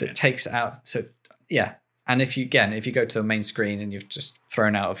 Yeah, I know. So it takes it out. So yeah, and if you go to a main screen and you've just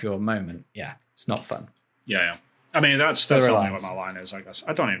thrown out of your moment, yeah, it's not fun. Yeah. I mean, that's There are only lines. what my line is, I guess.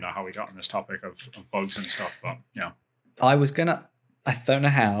 I don't even know how we got on this topic of bugs and stuff, but yeah. I don't know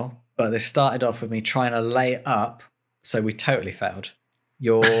how, but this started off with me trying to lay up, so we totally failed.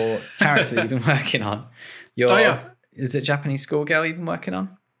 Your character that you've been working on. Is it Japanese schoolgirl you've been working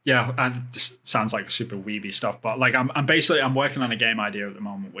on? Yeah, and it just sounds like super weeby stuff, but like I'm working on a game idea at the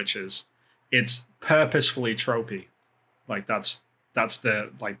moment, which is it's purposefully tropey. Like that's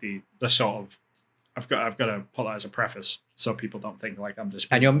the sort of I've got to put that as a preface so people don't think like I'm just.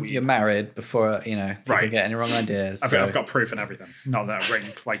 And you're married before people Right. get any wrong ideas. I've got proof and everything. Not that a ring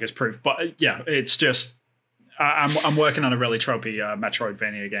like is proof, but yeah, it's just I'm working on a really tropey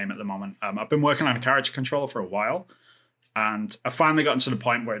Metroidvania game at the moment. I've been working on a character controller for a while, and I've finally gotten to the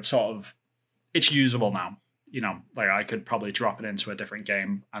point where it's usable now. You know, like I could probably drop it into a different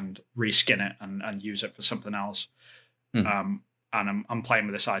game and reskin it and use it for something else. And I'm playing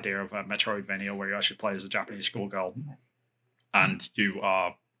with this idea of a Metroidvania where you actually play as a Japanese schoolgirl, and you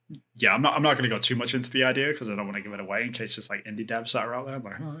are. Yeah, I'm not going to go too much into the idea because I don't want to give it away in case it's like indie devs that are out there. I'm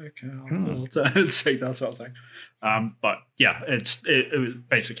like, oh, okay, I'll take that sort of thing. But yeah, it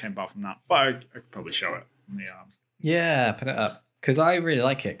basically came about from that. But I could probably show it. Yeah, put it up because I really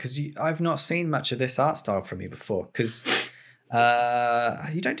like it because I've not seen much of this art style from you before because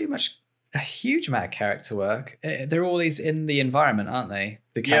you don't do a huge amount of character work. They're always in the environment, aren't they?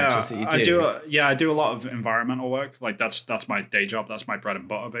 The characters that you do. I do a lot of environmental work. Like that's my day job. That's my bread and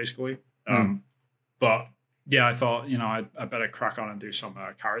butter, basically. But yeah, I thought I better crack on and do some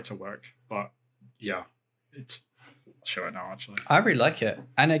character work. But yeah, I'll show it now. Actually, I really like it.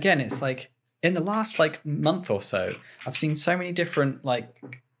 And again, it's like in the last month or so, I've seen so many different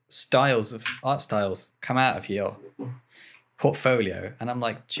styles of art styles come out of your portfolio, and I'm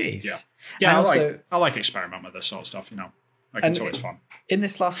like, geez. Yeah, and I like experiment with this sort of stuff. Like it's always fun. In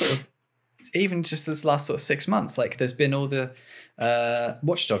this last even just this last 6 months, like there's been all the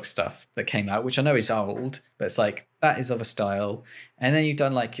Watch Dogs stuff that came out, which I know is old, but it's like that is of a style. And then you've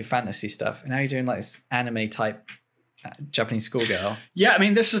done like your fantasy stuff, and now you're doing like this anime type Japanese schoolgirl. Yeah, I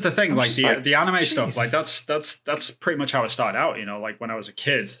mean, this is the thing. Like the anime geez. stuff, like that's pretty much how it started out. Like when I was a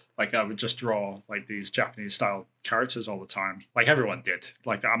kid, like I would just draw like these Japanese style characters all the time. Like everyone did.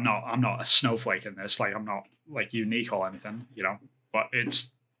 Like I'm not a snowflake in this. Like I'm not like unique or anything. But it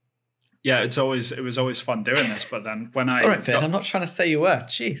was always fun doing this. But then when all right, Finn, I'm not trying to say you were.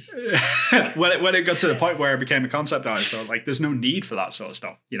 Jeez. when it got to the point where I became a concept artist, so like there's no need for that sort of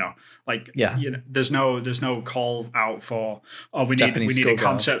stuff. There's no call out for we need a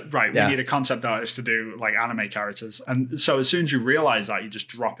concept we need a concept artist to do like anime characters. And so as soon as you realize that, you just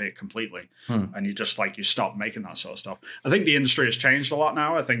drop it completely and you just you stop making that sort of stuff. I think the industry has changed a lot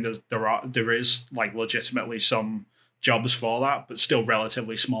now. I think there is like legitimately some jobs for that, but still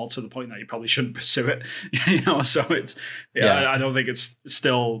relatively small to the point that you probably shouldn't pursue it. So it's I don't think it's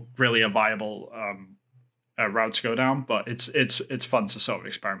still really a viable route to go down, but it's fun to sort of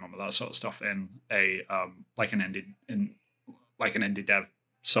experiment with that sort of stuff in a like an indie dev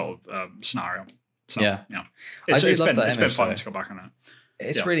sort of scenario. So, yeah. It's been fun to go back on it.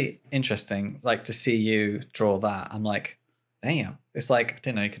 it's really interesting, like to see you draw that. I'm like, damn, it's like I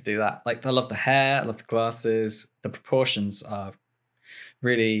didn't know you could do that. Like I love the hair, I love the glasses, the proportions are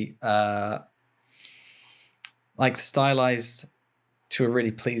really like stylized to a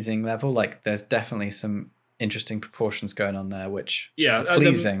really pleasing level. Like there's definitely some interesting proportions going on there, which are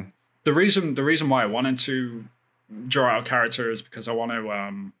pleasing. The reason why I wanted to draw out a character is because I want to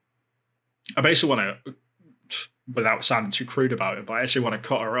I basically want to, without sounding too crude about it, but I actually want to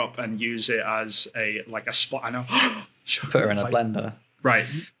cut her up and use it as a spot. I know. Put her in a blender. Right.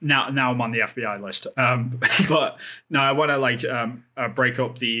 Now I'm on the FBI list. But no, I want to break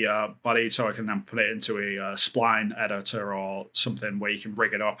up the body so I can then put it into a spline editor or something where you can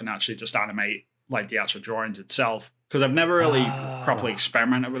rig it up and actually just animate like the actual drawings itself. Because I've never really properly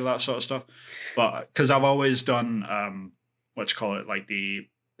experimented with that sort of stuff. But because I've always done like the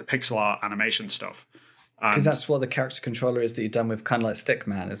pixel art animation stuff. Because that's what the character controller is that you've done with kind of like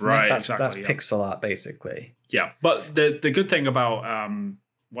Stickman, isn't it? That's pixel art, basically. Yeah, but the good thing about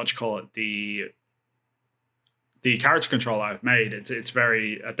the character controller I've made, it's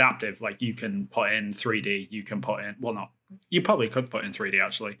very adaptive. Like you can put in 3D, you can put in you probably could put in 3D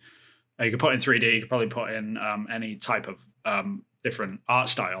actually. You could put in 3D, you could probably put in any type of different art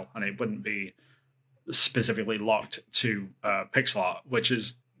style, and it wouldn't be specifically locked to pixel art,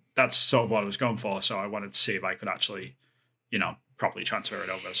 that's sort of what I was going for. So I wanted to see if I could actually, properly transfer it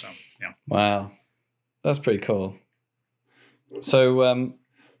over. So yeah. Wow, that's pretty cool. So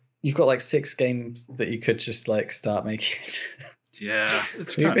you've got like 6 games that you could just like start making. Yeah,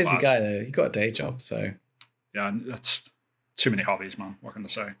 you're a busy guy though. You got a day job, so yeah, that's too many hobbies, man. What can I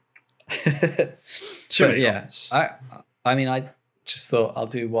say? I mean, I just thought I'll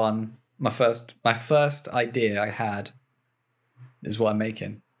do one. My first idea I had is what I'm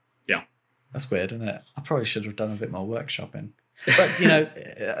making. Yeah, that's weird, isn't it? I probably should have done a bit more workshopping, but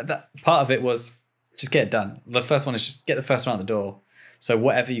that part of it was just get it done. The first one is just get the first one out the door. So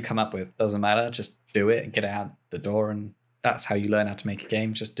whatever you come up with doesn't matter. Just do it and get it out the door, and that's how you learn how to make a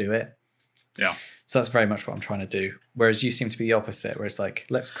game. Just do it. Yeah. So that's very much what I'm trying to do. Whereas you seem to be the opposite, where it's like,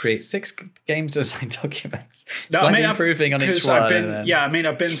 let's create 6 games design documents. Improving on each one.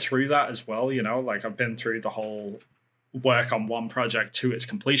 I've been through that as well, like I've been through the whole work on one project to its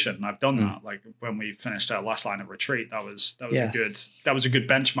completion. And I've done that. Like when we finished our last line of retreat, that was a good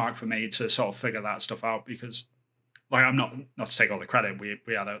benchmark for me to sort of figure that stuff out, because like I'm not to take all the credit. We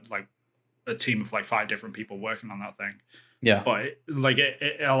had a team of like 5 different people working on that thing. Yeah, but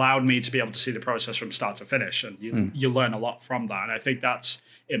it allowed me to be able to see the process from start to finish, and you learn a lot from that. And I think that's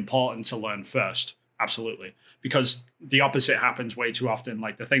important to learn first, absolutely, because the opposite happens way too often.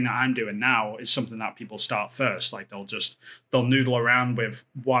 Like the thing that I'm doing now is something that people start first. Like they'll noodle around with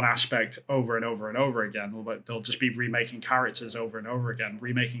one aspect over and over and over again. They'll just be remaking characters over and over again,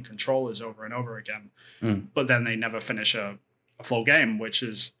 remaking controllers over and over again. But then they never finish a full game, which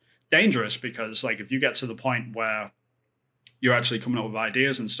is dangerous, because like if you get to the point where you're actually coming up with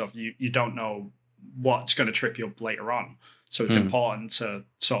ideas and stuff, you don't know what's going to trip you up later on. So it's important to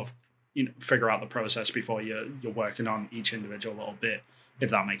sort of figure out the process before you're working on each individual little bit,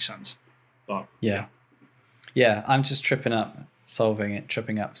 if that makes sense. But yeah, I'm just tripping up, solving it.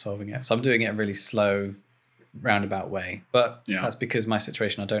 So I'm doing it a really slow, roundabout way. But that's because my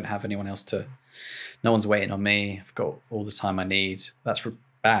situation, I don't have anyone else no one's waiting on me. I've got all the time I need. That's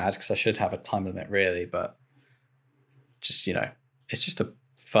bad, because I should have a time limit really, but just it's just a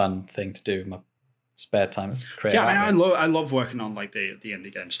fun thing to do in my spare time. It's creative. Yeah, I love working on like the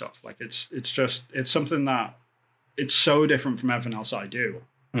indie game stuff. Like it's something that it's so different from everything else I do.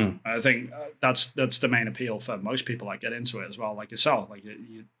 I think that's the main appeal for most people that get into it as well, like yourself. Like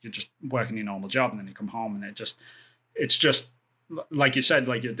you're just working your normal job, and then you come home, and it's just like you said,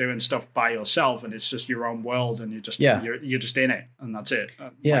 like you're doing stuff by yourself, and it's just your own world, and you're just in it, and that's it.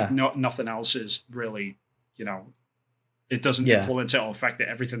 Like nothing else is really, it doesn't influence it or affect it.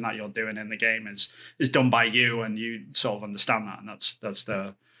 Everything that you're doing in the game is done by you, and you sort of understand that, and that's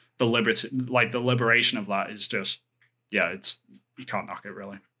the liberty, like the liberation of that is just, you can't knock it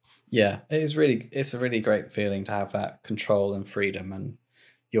really. Yeah, it's a really great feeling to have that control and freedom, and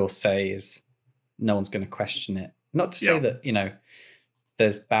your say is no one's going to question it. Not to say that,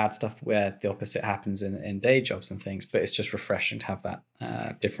 there's bad stuff where the opposite happens in day jobs and things, but it's just refreshing to have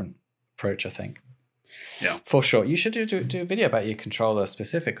that different approach, I think. Yeah, for sure. You should do a video about your controller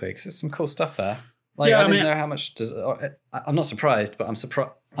specifically, because there's some cool stuff there. Like I didn't know how much. I'm not surprised, but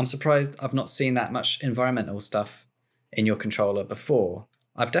I'm surprised I've not seen that much environmental stuff in your controller before.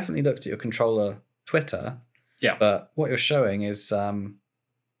 I've definitely looked at your controller Twitter. Yeah, but what you're showing is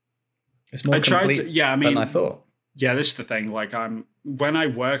it's more complete than I thought. Yeah, this is the thing. Like when I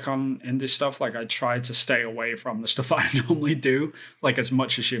work on indie stuff, like I try to stay away from the stuff I normally do, like as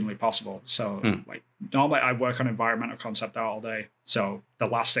much as humanly possible. So like normally I work on environmental concept art all day. So the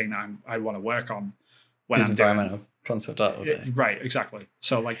last thing that I want to work on when Is I'm environmental doing, concept art all day. right, exactly.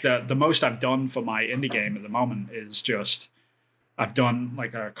 So like the most I've done for my indie game at the moment is just I've done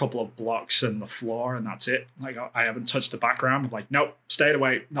like a couple of blocks in the floor and that's it. Like I haven't touched the background. I'm like, nope, stayed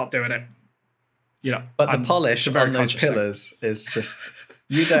away, not doing it. You know, but the polish on those pillars is just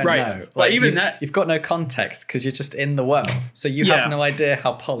you don't know. Like even that, you've got no context because you're just in the world, so you have no idea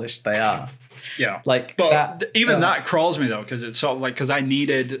how polished they are. Yeah, like but that crawls me though because it's sort of like because I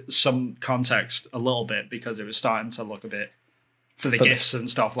needed some context a little bit because it was starting to look a bit for the GIFs and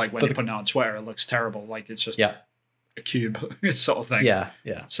stuff. Like when you put it on Twitter, it looks terrible. Like it's just a cube sort of thing. Yeah.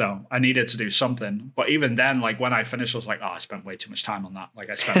 So I needed to do something, but even then, like when I finished, I was like, oh, I spent way too much time on that.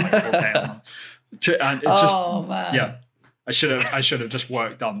 Like I spent like a whole day on that. And it man. Yeah, I should have just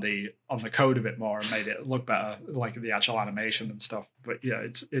worked on the code a bit more and made it look better, like the actual animation and stuff. But yeah,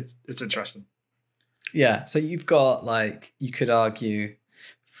 it's interesting. Yeah, so you've got like you could argue,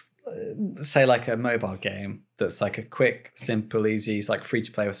 say like a mobile game that's like a quick, simple, easy, it's like free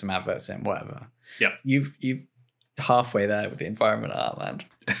to play with some adverts in, whatever. Yeah, you've halfway there with the environment art, man.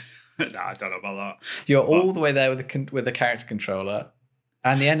 No, I don't know about that. You're all the way there with the character controller.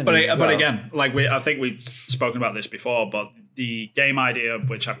 And the enemies but again, like I think we've spoken about this before, but the game idea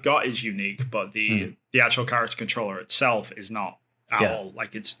which I've got is unique, but the actual character controller itself is not at all.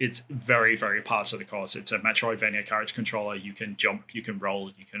 Like it's very, very part of the course. It's a Metroidvania character controller. You can jump, you can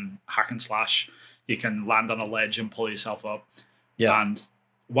roll, you can hack and slash, you can land on a ledge and pull yourself up. Yeah. And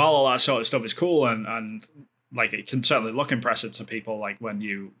while all that sort of stuff is cool and like it can certainly look impressive to people, like when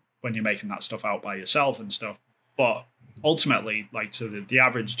you're making that stuff out by yourself and stuff, but ultimately, like to the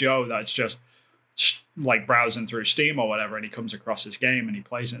average Joe that's just like browsing through Steam or whatever, and he comes across this game and he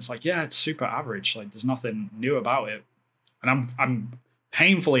plays it, it's like, yeah, it's super average. Like there's nothing new about it, and I'm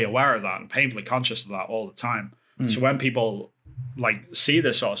painfully aware of that and painfully conscious of that all the time. So when people like see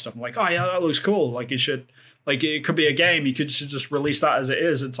this sort of stuff, I'm like, oh yeah, that looks cool. Like you should, like it could be a game. You should just release that as it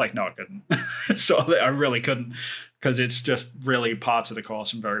is. It's like, no, I couldn't. So I really couldn't. Because it's just really part of the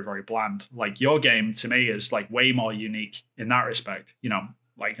course and very, very bland. Like your game to me is like way more unique in that respect, you know,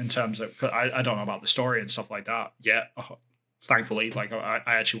 like in terms of, I don't know about the story and stuff like that yet. Thankfully, like I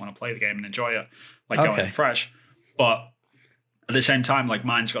actually want to play the game and enjoy it, like going fresh. But at the same time, like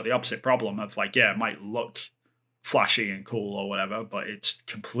mine's got the opposite problem of like, yeah, it might look flashy and cool or whatever, but it's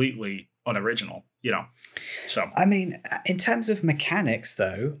completely unoriginal, you know? So, I mean, in terms of mechanics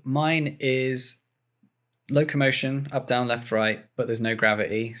though, mine is locomotion, up, down, left, right, but there's no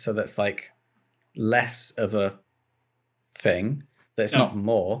gravity, so that's like less of a thing. That's not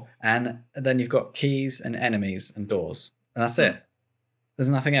more. And then you've got keys and enemies and doors, and that's it. There's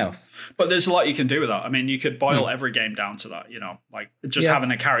nothing else. But there's a lot you can do with that. I mean, you could boil every game down to that. You know, like just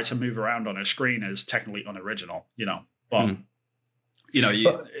having a character move around on a screen is technically unoriginal. You know, but you know,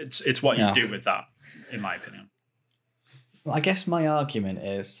 it's what you do with that, in my opinion. Well, I guess my argument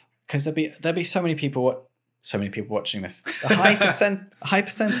is because there'll be so many people watching this. A high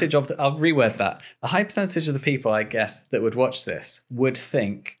percentage of I'll reword that. A high percentage of the people, I guess, that would watch this would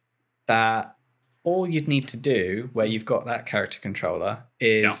think that all you'd need to do where you've got that character controller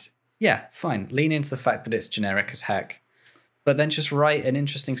is, fine, lean into the fact that it's generic as heck, but then just write an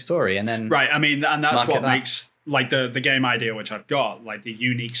interesting story and then right. I mean, and that's what makes like the game idea which I've got, like the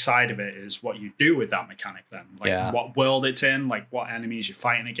unique side of it is what you do with that mechanic then. Like what world it's in, like what enemies you're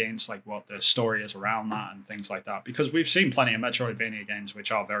fighting against, like what the story is around that and things like that. Because we've seen plenty of Metroidvania games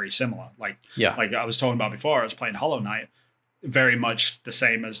which are very similar. Like I was talking about before, I was playing Hollow Knight, very much the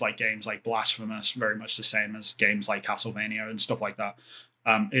same as like games like Blasphemous, very much the same as games like Castlevania and stuff like that.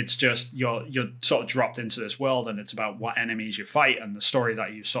 It's just you're sort of dropped into this world and it's about what enemies you fight and the story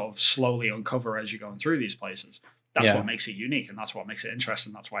that you sort of slowly uncover as you're going through these places. That's what makes it unique and that's what makes it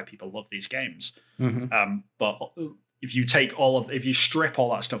interesting. That's why people love these games. But if you strip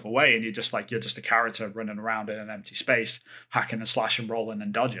all that stuff away and you're just a character running around in an empty space, hacking and slashing, rolling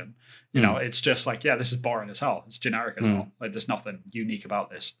and dodging, you know, it's just like, this is boring as hell. It's generic as hell. Like there's nothing unique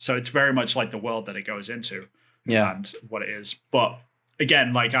about this. So it's very much like the world that it goes into and what it is. But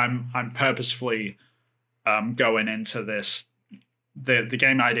again, like I'm purposefully going into this. The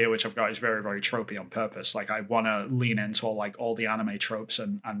game idea which I've got is very, very tropey on purpose. Like I want to lean into all the anime tropes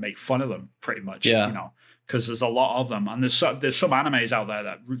and make fun of them pretty much, you know, because there's a lot of them. And there's some animes out there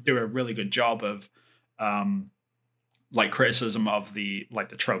that do a really good job of like criticism of the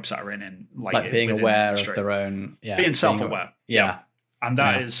tropes that are in like being aware of their own, being self-aware. And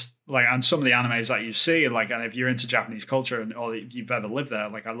that is like, and some of the animes that you see, like, and if you're into Japanese culture or if you've ever lived there,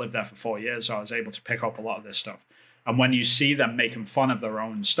 like I lived there for 4 years, so I was able to pick up a lot of this stuff. And when you see them making fun of their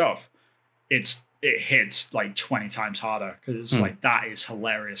own stuff, it hits like 20 times harder because it's like, that is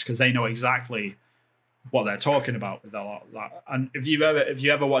hilarious because they know exactly what they're talking about with a lot of that. And if you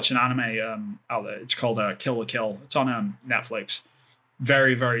ever watch an anime out there, it's called Kill la Kill. It's on Netflix.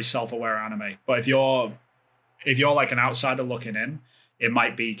 Very, very self-aware anime. But if you're like an outsider looking in, it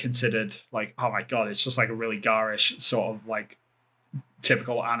might be considered like, oh my god, it's just like a really garish sort of like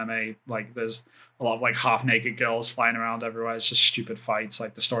typical anime. Like there's a lot of like half-naked girls flying around everywhere. It's just stupid fights.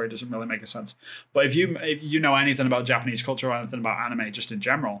 Like the story doesn't really make a sense. But if you know anything about Japanese culture or anything about anime just in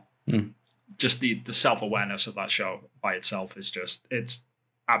general, just the self-awareness of that show by itself is just, it's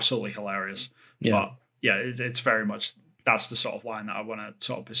absolutely hilarious. Yeah. But yeah, it's very much, that's the sort of line that I want to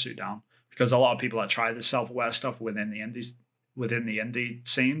sort of pursue down, because a lot of people that try this self-aware stuff within the indie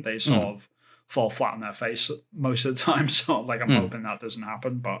scene, they sort of fall flat on their face most of the time. So like I'm hoping that doesn't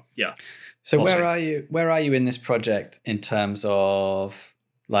happen, but yeah. So where are you in this project in terms of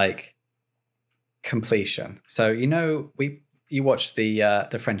like completion? So you watch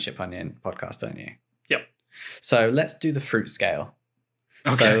the Friendship Onion podcast, don't you? Yep. So let's do the fruit scale.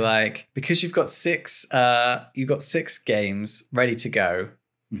 Okay. So like, because you've got six games ready to go,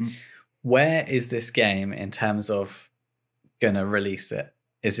 where is this game in terms of gonna release it?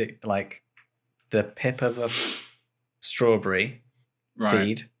 Is it like the pip of a strawberry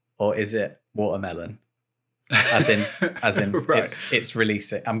seed, or is it watermelon? As in right. it's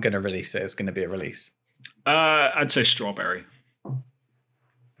release it. I'm gonna release it. It's gonna be a release. I'd say strawberry.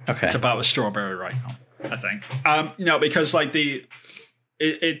 Okay. It's about a strawberry right now, I think. Because like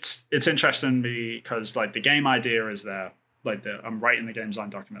it's interesting because like the game idea is there. Like I'm writing the game design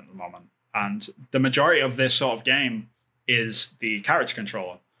document at the moment, and the majority of this sort of game is the character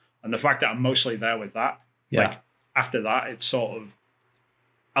controller, and the fact that I'm mostly there with that. Yeah. Like after that, it's sort of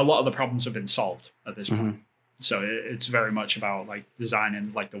a lot of the problems have been solved at this point. So it's very much about like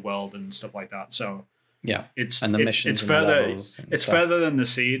designing like the world and stuff like that. So yeah, it's further. It's further than the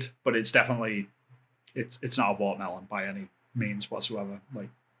seed, but it's definitely it's not a watermelon by any means whatsoever. Like,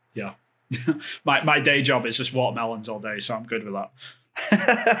 yeah, my day job is just watermelons all day, so I'm good with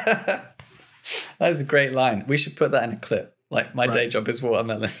that. That's a great line. We should put that in a clip. Like, my day job is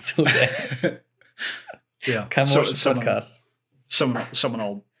watermelons all day. Yeah, come watch the podcast. Someone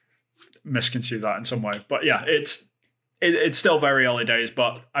will misconstrue that in some way, but yeah, it's still very early days.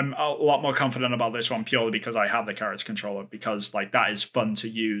 But I'm a lot more confident about this one purely because I have the character controller, because like that is fun to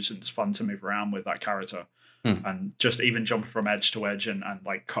use and it's fun to move around with that character. And just even jumping from edge to edge and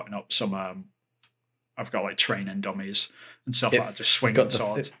like cutting up some I've got like training dummies and stuff like that, just swinging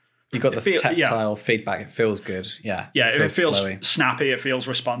swords. You've got the tactile feedback. It feels good. Yeah. Yeah, it feels snappy. It feels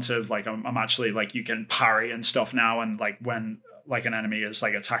responsive. Like I'm actually like, you can parry and stuff now. And like when like an enemy is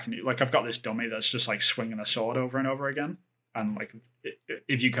like attacking you, like I've got this dummy that's just like swinging a sword over and over again. And like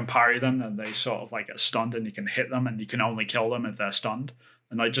if you can parry them, then they sort of like get stunned, and you can hit them, and you can only kill them if they're stunned.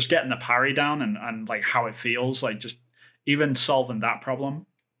 And like just getting the parry down and like how it feels, like just even solving that problem.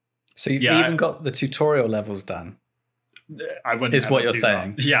 So you've even got the tutorial levels done. I wouldn't. Is what you're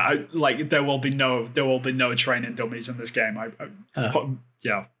saying? That. Yeah, like there will be no training dummies in this game.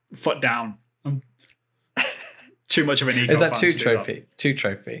 Foot down. Too much of an ego. Is that two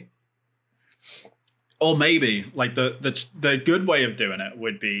trophy? Or maybe like the good way of doing it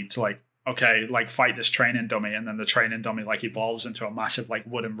would be to like, okay, like fight this training dummy, and then the training dummy like evolves into a massive like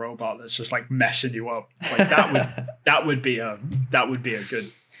wooden robot that's just like messing you up. Like that would be a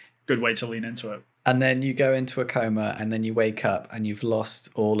good way to lean into it. And then you go into a coma, and then you wake up and you've lost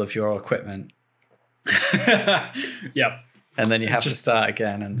all of your equipment. Yep. And then you have to start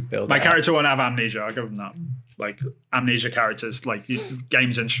again and build. My character won't have amnesia. I'll give him that. Like amnesia characters, like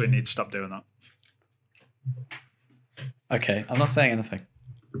games industry needs to stop doing that. Okay, I'm not saying anything.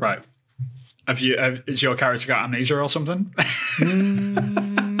 Right. Is your character got amnesia or something?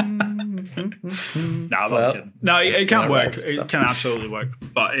 No, it can work. It can absolutely work.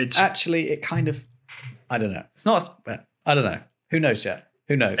 But it's actually, it kind of, I don't know. It's not. I don't know. Who knows yet?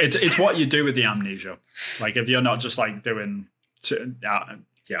 Who knows? It's what you do with the amnesia. Like if you're not just like doing to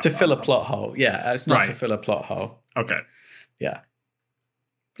fill a plot hole. Yeah, it's not to fill a plot hole. Okay. Yeah.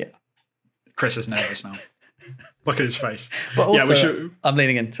 Chris is nervous now. Look at his face. But also, I'm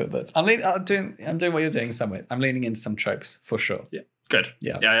leaning into it. I'm doing what you're doing in some way. I'm leaning into some tropes for sure. Yeah. Good.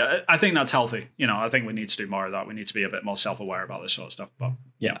 Yeah. Yeah. I think that's healthy. I think we need to do more of that. We need to be a bit more self-aware about this sort of stuff. But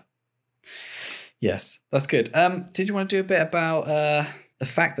yeah. Yes, that's good. Did you want to do a bit about the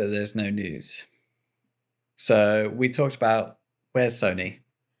fact that there's no news? So we talked about, where's Sony?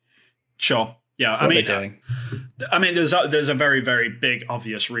 Sure. Yeah. What they're doing. I mean, there's a very, very big,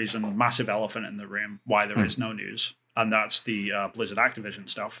 obvious reason, massive elephant in the room why there is no news, and that's the Blizzard Activision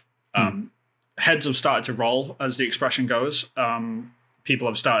stuff. Heads have started to roll, as the expression goes. People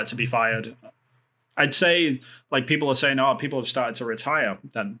have started to be fired. I'd say, like, people are saying, "Oh, people have started to retire."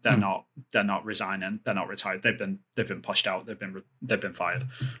 Then they're not. They're not resigning. They're not retired. They've been pushed out. They've been fired.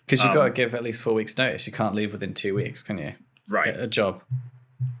 Because you've got to give at least 4 weeks' notice. You can't leave within 2 weeks, can you? Right. A job.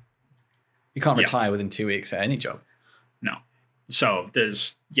 You can't retire within 2 weeks at any job. No. So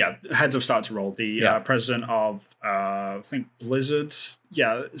heads have started to roll. The president of I think Blizzard.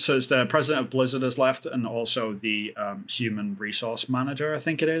 Yeah. So it's the president of Blizzard has left, and also the human resource manager, I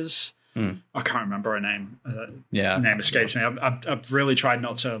think it is. I can't remember her name. Name escapes me. I've really tried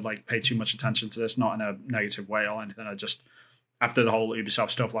not to like pay too much attention to this, not in a negative way or anything. I just, after the whole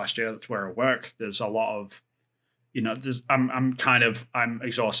Ubisoft stuff last year, that's where I work. There's a lot of, I'm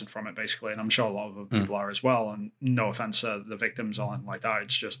exhausted from it basically, and I'm sure a lot of other people are as well. And no offense to the victims or anything like that.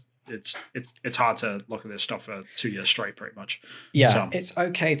 It's just it's hard to look at this stuff for 2 years straight, pretty much. Yeah, so, it's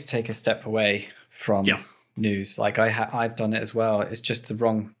okay to take a step away from news. Like I've done it as well. It's just the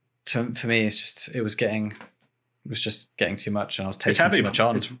wrong. For me, it was just getting too much, and I was taking too much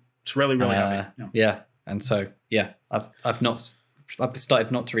on. It's really heavy. Yeah, and so I've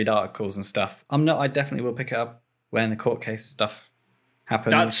started not to read articles and stuff. I definitely will pick it up when the court case stuff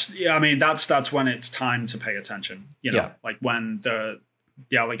happens. That's when it's time to pay attention. Like when the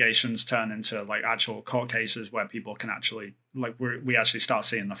allegations turn into like actual court cases where people can actually we actually start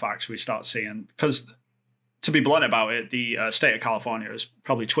seeing the facts. We start seeing, because, to be blunt about it, the state of California has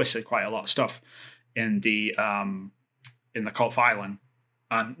probably twisted quite a lot of stuff in the court filing.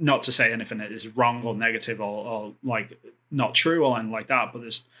 Not to say anything that is wrong or negative or like not true or anything like that, but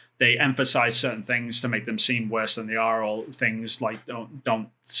they emphasize certain things to make them seem worse than they are, or things like don't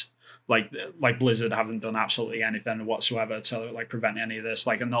like Blizzard haven't done absolutely anything whatsoever to like prevent any of this.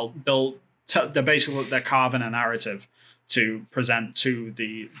 Like, and they're carving a narrative to present to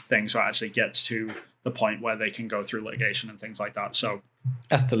the thing, so it actually gets to the point where they can go through litigation and things like that. So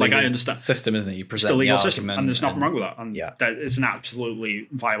that's the legal system, isn't it? You present the legal system, and there's nothing wrong with that. And that it's an absolutely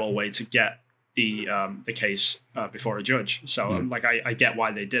viable way to get the case before a judge. So I get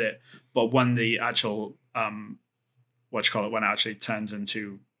why they did it, but when the actual when it actually turns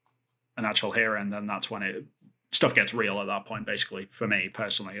into an actual hearing, then that's when stuff gets real at that point. Basically, for me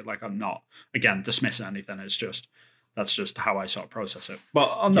personally, like, I'm not again dismissing anything. It's just. That's just how I sort of process it. But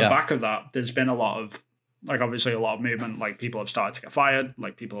on the back of that, there's been a lot of, like, obviously a lot of movement. Like, people have started to get fired.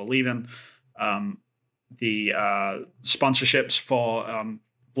 Like, people are leaving. The sponsorships for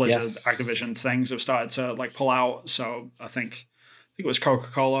Blizzard, Activision things have started to like pull out. So I think it was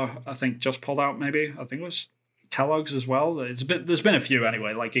Coca-Cola. I think just pulled out. Maybe I think it was Kellogg's as well. There's been a few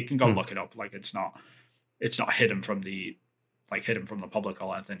anyway. Like, you can go look it up. Like, it's not hidden from the public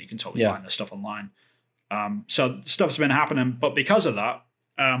or anything. You can totally find this stuff online. So stuff's been happening, but because of that,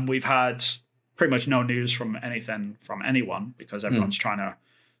 we've had pretty much no news from anything from anyone, because everyone's trying to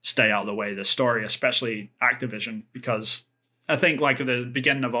stay out of the way of the story, especially Activision, because I think like at the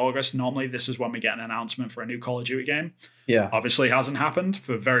beginning of August, normally this is when we get an announcement for a new Call of Duty game. Yeah. Obviously hasn't happened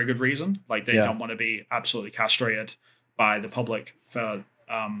for very good reason. Like, they don't want to be absolutely castrated by the public for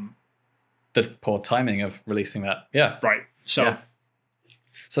the poor timing of releasing that. Yeah. Right. So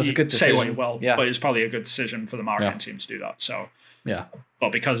it's a good decision. Say what you will, but it's probably a good decision for the marketing team to do that. So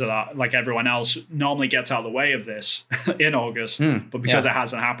but because of that, like, everyone else normally gets out of the way of this in August, but because it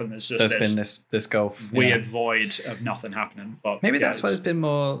hasn't happened, there's been this gulf, weird void of nothing happening. But maybe that's why there's been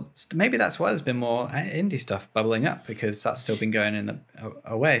more. Maybe that's why there's been more indie stuff bubbling up, because that's still been going in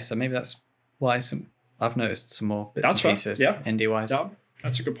away. So maybe that's why I've noticed some more bits and pieces indie wise. Yeah,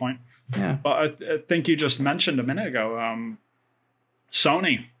 that's a good point. Yeah, but I think you just mentioned a minute ago,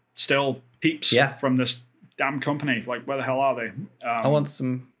 Sony still peeps from this damn company. Like, where the hell are they? I want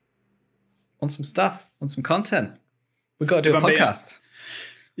some stuff, want some content. We've got to do a podcast.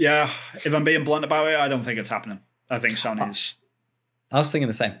 If I'm being blunt about it, I don't think it's happening. I think Sony's. I was thinking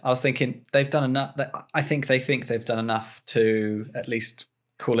the same. I was thinking they've done enough. I think they think they've done enough to at least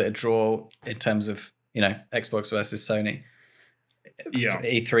call it a draw in terms of, Xbox versus Sony. Yeah.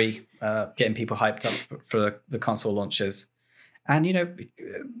 E3, getting people hyped up for the console launches. And,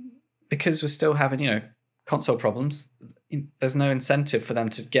 because we're still having, console problems, there's no incentive for them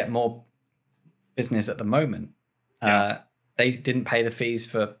to get more business at the moment. They didn't pay the fees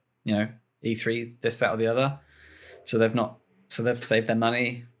for, E3, this, that, or the other. So they've saved their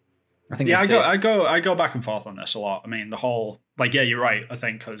money. I think I go back and forth on this a lot. I mean, the whole like, yeah, you're right. I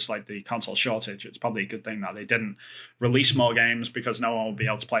think because like the console shortage, it's probably a good thing that they didn't release more games because no one will be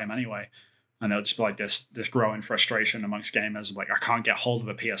able to play them anyway. And it'll just be like this growing frustration amongst gamers. Like, I can't get hold of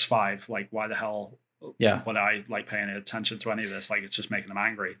a PS5. Like, why the hell would I like paying attention to any of this? Like, it's just making them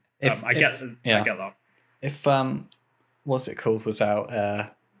angry. I get that. If what's it called was out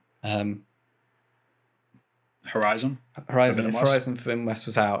Horizon. If Horizon Forbidden West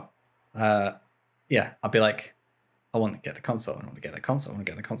was out, I'd be like, I want to get the console. I want to get the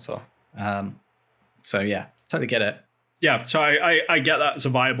console. So yeah, totally get it. Yeah, so I get that as a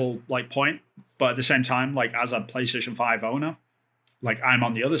viable like point, but at the same time, like as a PlayStation 5 owner, like I'm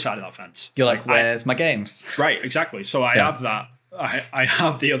on the other side of that fence. You're like, where's my games? Right, exactly. So I have that. I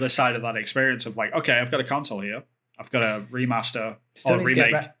have the other side of that experience of like, okay, I've got a console here. I've got a remaster Still or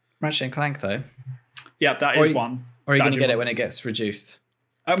remake. Get Ratchet and Clank though. Yeah, that is one. Or are you going to get it when it gets reduced?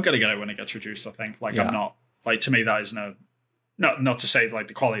 I'm going to get it when it gets reduced, I think. Like, I'm not, like, to me, that is not to say, like,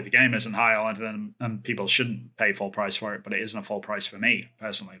 the quality of the game isn't high or anything, and people shouldn't pay full price for it, but it isn't a full price for me,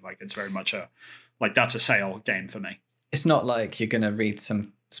 personally. Like, it's very much that's a sale game for me. It's not like you're going to read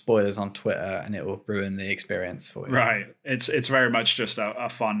some spoilers on Twitter and it will ruin the experience for you. Right. It's very much just a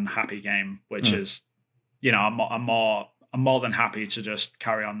fun, happy game, which is, you know, I'm more than happy to just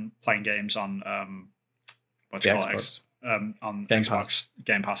carry on playing games on, on Xbox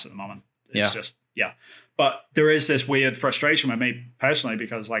Game Pass at the moment. It's just, But there is this weird frustration with me personally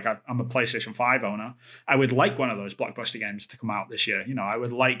because, like, I'm a PlayStation 5 owner. I would like one of those blockbuster games to come out this year. You know, I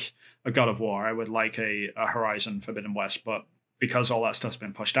would like a God of War. I would like a Horizon Forbidden West. But because all that stuff's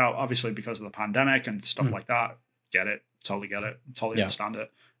been pushed out, obviously because of the pandemic and stuff like that, get it. Totally get it. Totally understand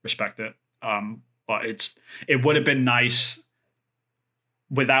it. Respect it. But it would have been nice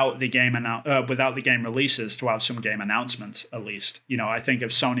without the game releases to have some game announcements at least. You know, I think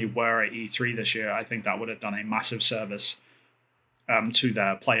if Sony were at E3 this year, I think that would have done a massive service to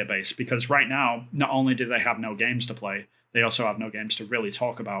their player base, because right now not only do they have no games to play, they also have no games to really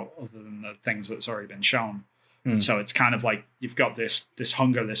talk about other than the things that's already been shown. So it's kind of like you've got this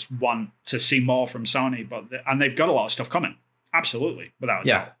hunger, this want to see more from Sony, and they've got a lot of stuff coming, absolutely, without a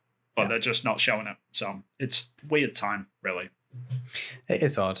doubt, but they're just not showing it. So it's weird time, really. It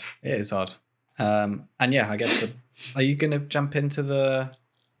is odd. And I guess are you going to jump into the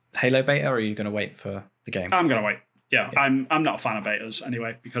Halo beta, or are you going to wait for the game? I'm going to wait. Yeah, I'm not a fan of betas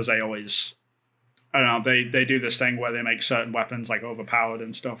anyway, because they always, I don't know, they do this thing where they make certain weapons like overpowered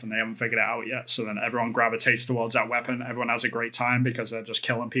and stuff, and they haven't figured it out yet. So then everyone gravitates towards that weapon. Everyone has a great time because they're just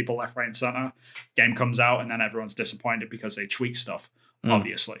killing people left, right, and center. Game comes out, and then everyone's disappointed because they tweak stuff.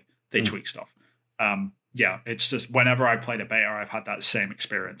 Obviously, they tweak stuff. It's just whenever I played a beta, I've had that same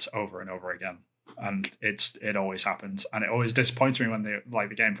experience over and over again, and it always happens, and it always disappoints me when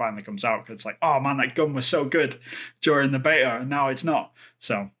the game finally comes out, because it's like, oh man, that gun was so good during the beta, and now it's not.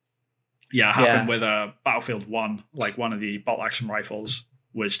 So it happened with Battlefield 1. Like, one of the bolt action rifles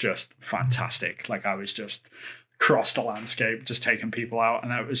was just fantastic. Like, I was just across the landscape, just taking people out,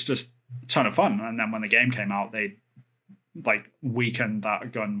 and it was just a ton of fun. And then when the game came out, they like weakened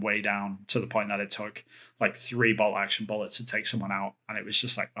that gun way down to the point that it took like 3 bolt action bullets to take someone out, and it was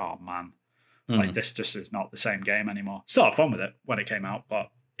just like, oh man, like this just is not the same game anymore. Still had fun with it when it came out, but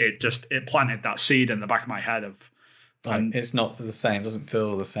it planted that seed in the back of my head of it's not the same, doesn't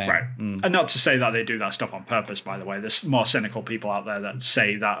feel the same, right? And not to say that they do that stuff on purpose, by the way. There's more cynical people out there that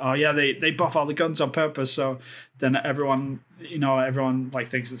say that, oh yeah, they buff all the guns on purpose, so then everyone like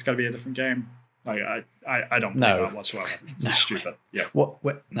thinks it's going to be a different game. Like, I don't believe that whatsoever. It's stupid. Yeah.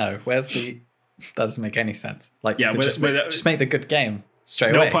 No. Where's the? That doesn't make any sense. Like, just make the good game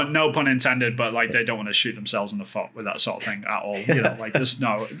straight away. No pun intended. But like, they don't want to shoot themselves in the foot with that sort of thing at all. You know, like there's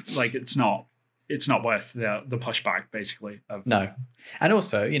no, like it's not worth the pushback, basically. No, and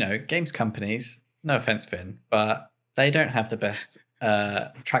also, you know, games companies. No offense, Finn, but they don't have the best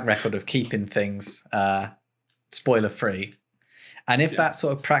track record of keeping things spoiler free. And if that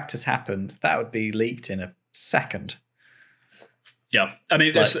sort of practice happened, that would be leaked in a second. Yeah. I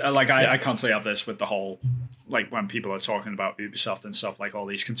mean, I constantly have this with the whole, like, when people are talking about Ubisoft and stuff, like all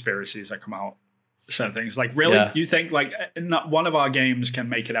these conspiracies that come out, certain things. Like, really? Yeah. You think, like, not one of our games can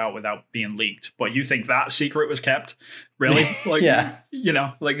make it out without being leaked, but you think that secret was kept? Really? Like, you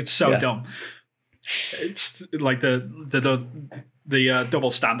know, like, it's so dumb. It's like the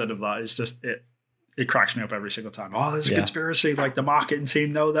double standard of that is just it cracks me up every single time. Oh, there's a conspiracy. Like, the marketing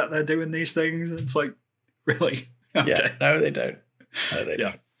team know that they're doing these things. It's like, really? Okay. Yeah. No, they don't. No, they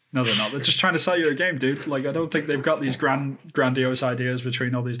don't. No, they're not. They're just trying to sell you a game, dude. Like, I don't think they've got these grandiose ideas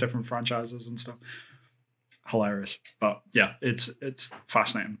between all these different franchises and stuff. Hilarious. But yeah, it's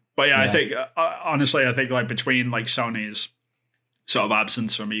fascinating. But yeah, I think honestly, I think like between like Sony's sort of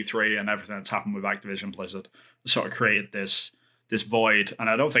absence from E3 and everything that's happened with Activision Blizzard sort of created this void, and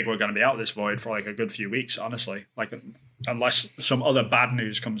I don't think we're going to be out of this void for like a good few weeks, honestly. Like, unless some other bad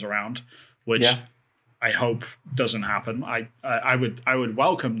news comes around, which I hope doesn't happen. I would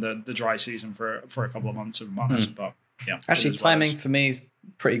welcome the dry season for a couple of months, if I'm honest. But yeah, actually, timing for me is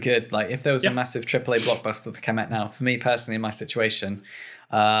pretty good. Like, if there was a massive AAA blockbuster that came out now, for me personally, in my situation,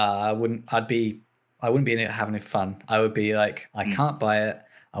 I wouldn't be in it having fun. I would be like, I can't buy it.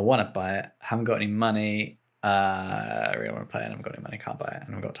 I want to buy it. Haven't got any money. I really want to play it. I haven't got any money. Can't buy it. I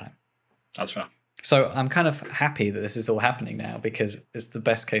haven't got time. That's fair. So I'm kind of happy that this is all happening now, because it's the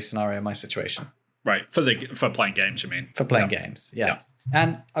best case scenario in my situation. Right, for playing games, you mean? For playing games, yeah.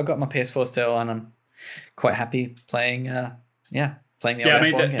 And I've got my PS4 still, and I'm quite happy playing. Playing the old I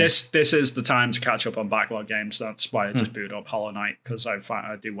mean, F1 this is the time to catch up on backlog games. That's why I just booted up Hollow Knight, because I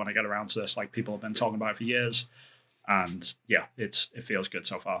do want to get around to this. Like, people have been talking about it for years, and yeah, it feels good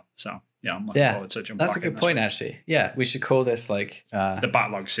so far. So yeah, I'm looking forward to jumping. That's a good point, actually. Yeah, we should call this like the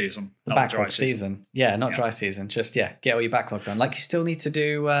backlog season. The backlog season. Yeah, not dry season. Just get all your backlog done. Like, you still need to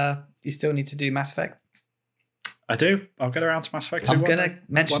do Mass Effect. I do. I'll get around to Mass Effect. I'm gonna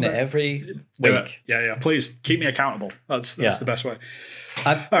mention it every week. Yeah. Please keep me accountable. That's the best way.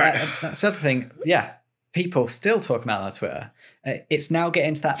 All right. That's the other thing. Yeah, people still talk about that on Twitter. It's now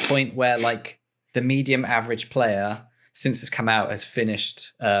getting to that point where, like, the medium average player, since it's come out, has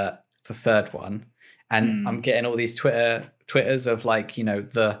finished the third one, and I'm getting all these Twitters of, like,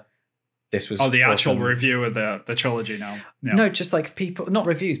 this was the actual review of the trilogy now. Yeah. No, just like people, not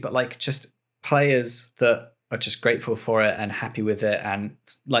reviews, but like just players that are just grateful for it and happy with it, and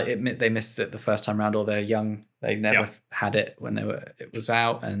like admit they missed it the first time around, or they're young, they never had it when it was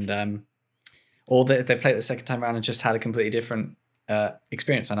out, and or they played it the second time around and just had a completely different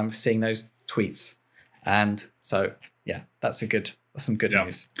experience. And I'm seeing those tweets, and so that's some good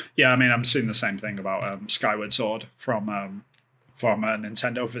news. Yeah, I mean, I'm seeing the same thing about Skyward Sword from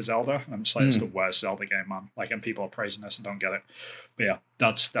Nintendo for Zelda. I'm just like, it's the worst Zelda game, man. Like, and people are praising this and don't get it. But yeah,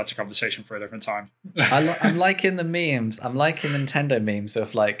 that's a conversation for a different time. I'm liking the memes. I'm liking Nintendo memes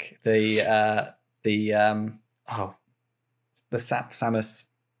of like the Samus.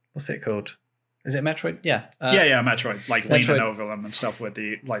 What's it called? Is it Metroid? Yeah. Metroid. Like leaning over them and stuff with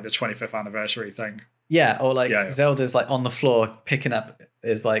the 25th anniversary thing. Yeah, or like Zelda's like on the floor picking up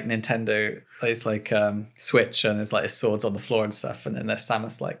is like Nintendo. It's like Switch, and there's like his swords on the floor and stuff, and then there's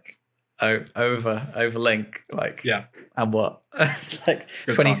Samus like over Link, like and what? It's like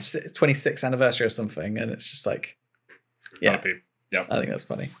 26th anniversary or something, and it's just like I think that's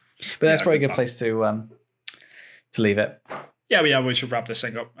funny. But that's probably a good place to leave it. Yeah, we should wrap this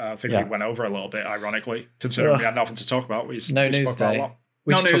thing up. I think we went over a little bit, ironically, considering we had nothing to talk about. No news day.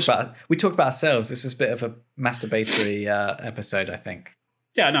 We talked about ourselves. This was a bit of a masturbatory episode, I think.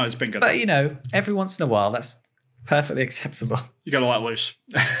 Yeah, no, it's been good. But, every once in a while, that's perfectly acceptable. You got to let loose.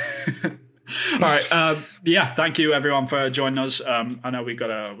 All right. Thank you, everyone, for joining us. I know we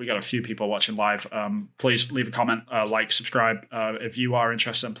got a few people watching live. Please leave a comment, like, subscribe. If you are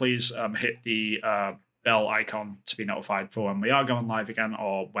interested, and please hit the bell icon to be notified for when we are going live again,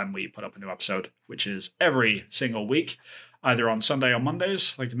 or when we put up a new episode, which is every single week. Either on Sunday or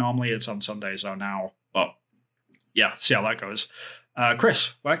Mondays. Like, normally it's on Sundays though now. But yeah, see how that goes.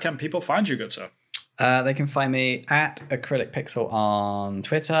 Chris, where can people find you, good sir? They can find me at Acrylic Pixel on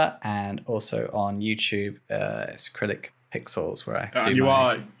Twitter, and also on YouTube. It's Acrylic Pixels, where I do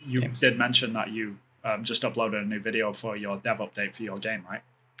you games. Did mention that you just uploaded a new video for your dev update for your game, right?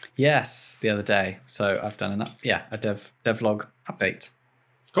 Yes, the other day. So I've done a devlog update.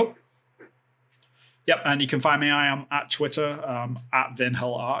 Cool. Yep, and you can find me. I am at Twitter, at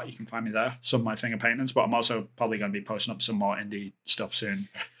VinHillArt. You can find me there. Some of my finger paintings, but I'm also probably going to be posting up some more indie stuff soon,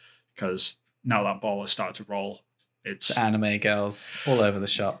 because now that ball has started to roll, it's anime girls all over the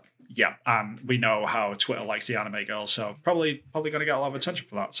shop. Yeah, and we know how Twitter likes the anime girls, so probably going to get a lot of attention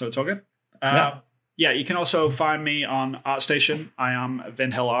for that. So it's all good. Yeah, you can also find me on ArtStation. I am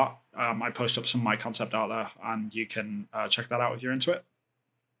VinHillArt. I post up some of my concept art there, and you can check that out if you're into it.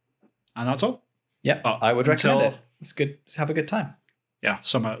 And that's all. Yeah, I would recommend it. It's good. Let's have a good time. Yeah,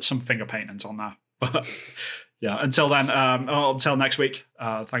 some finger paintings on there. But yeah, until then, until next week,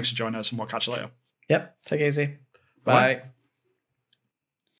 thanks for joining us, and we'll catch you later. Yep, take it easy. Bye.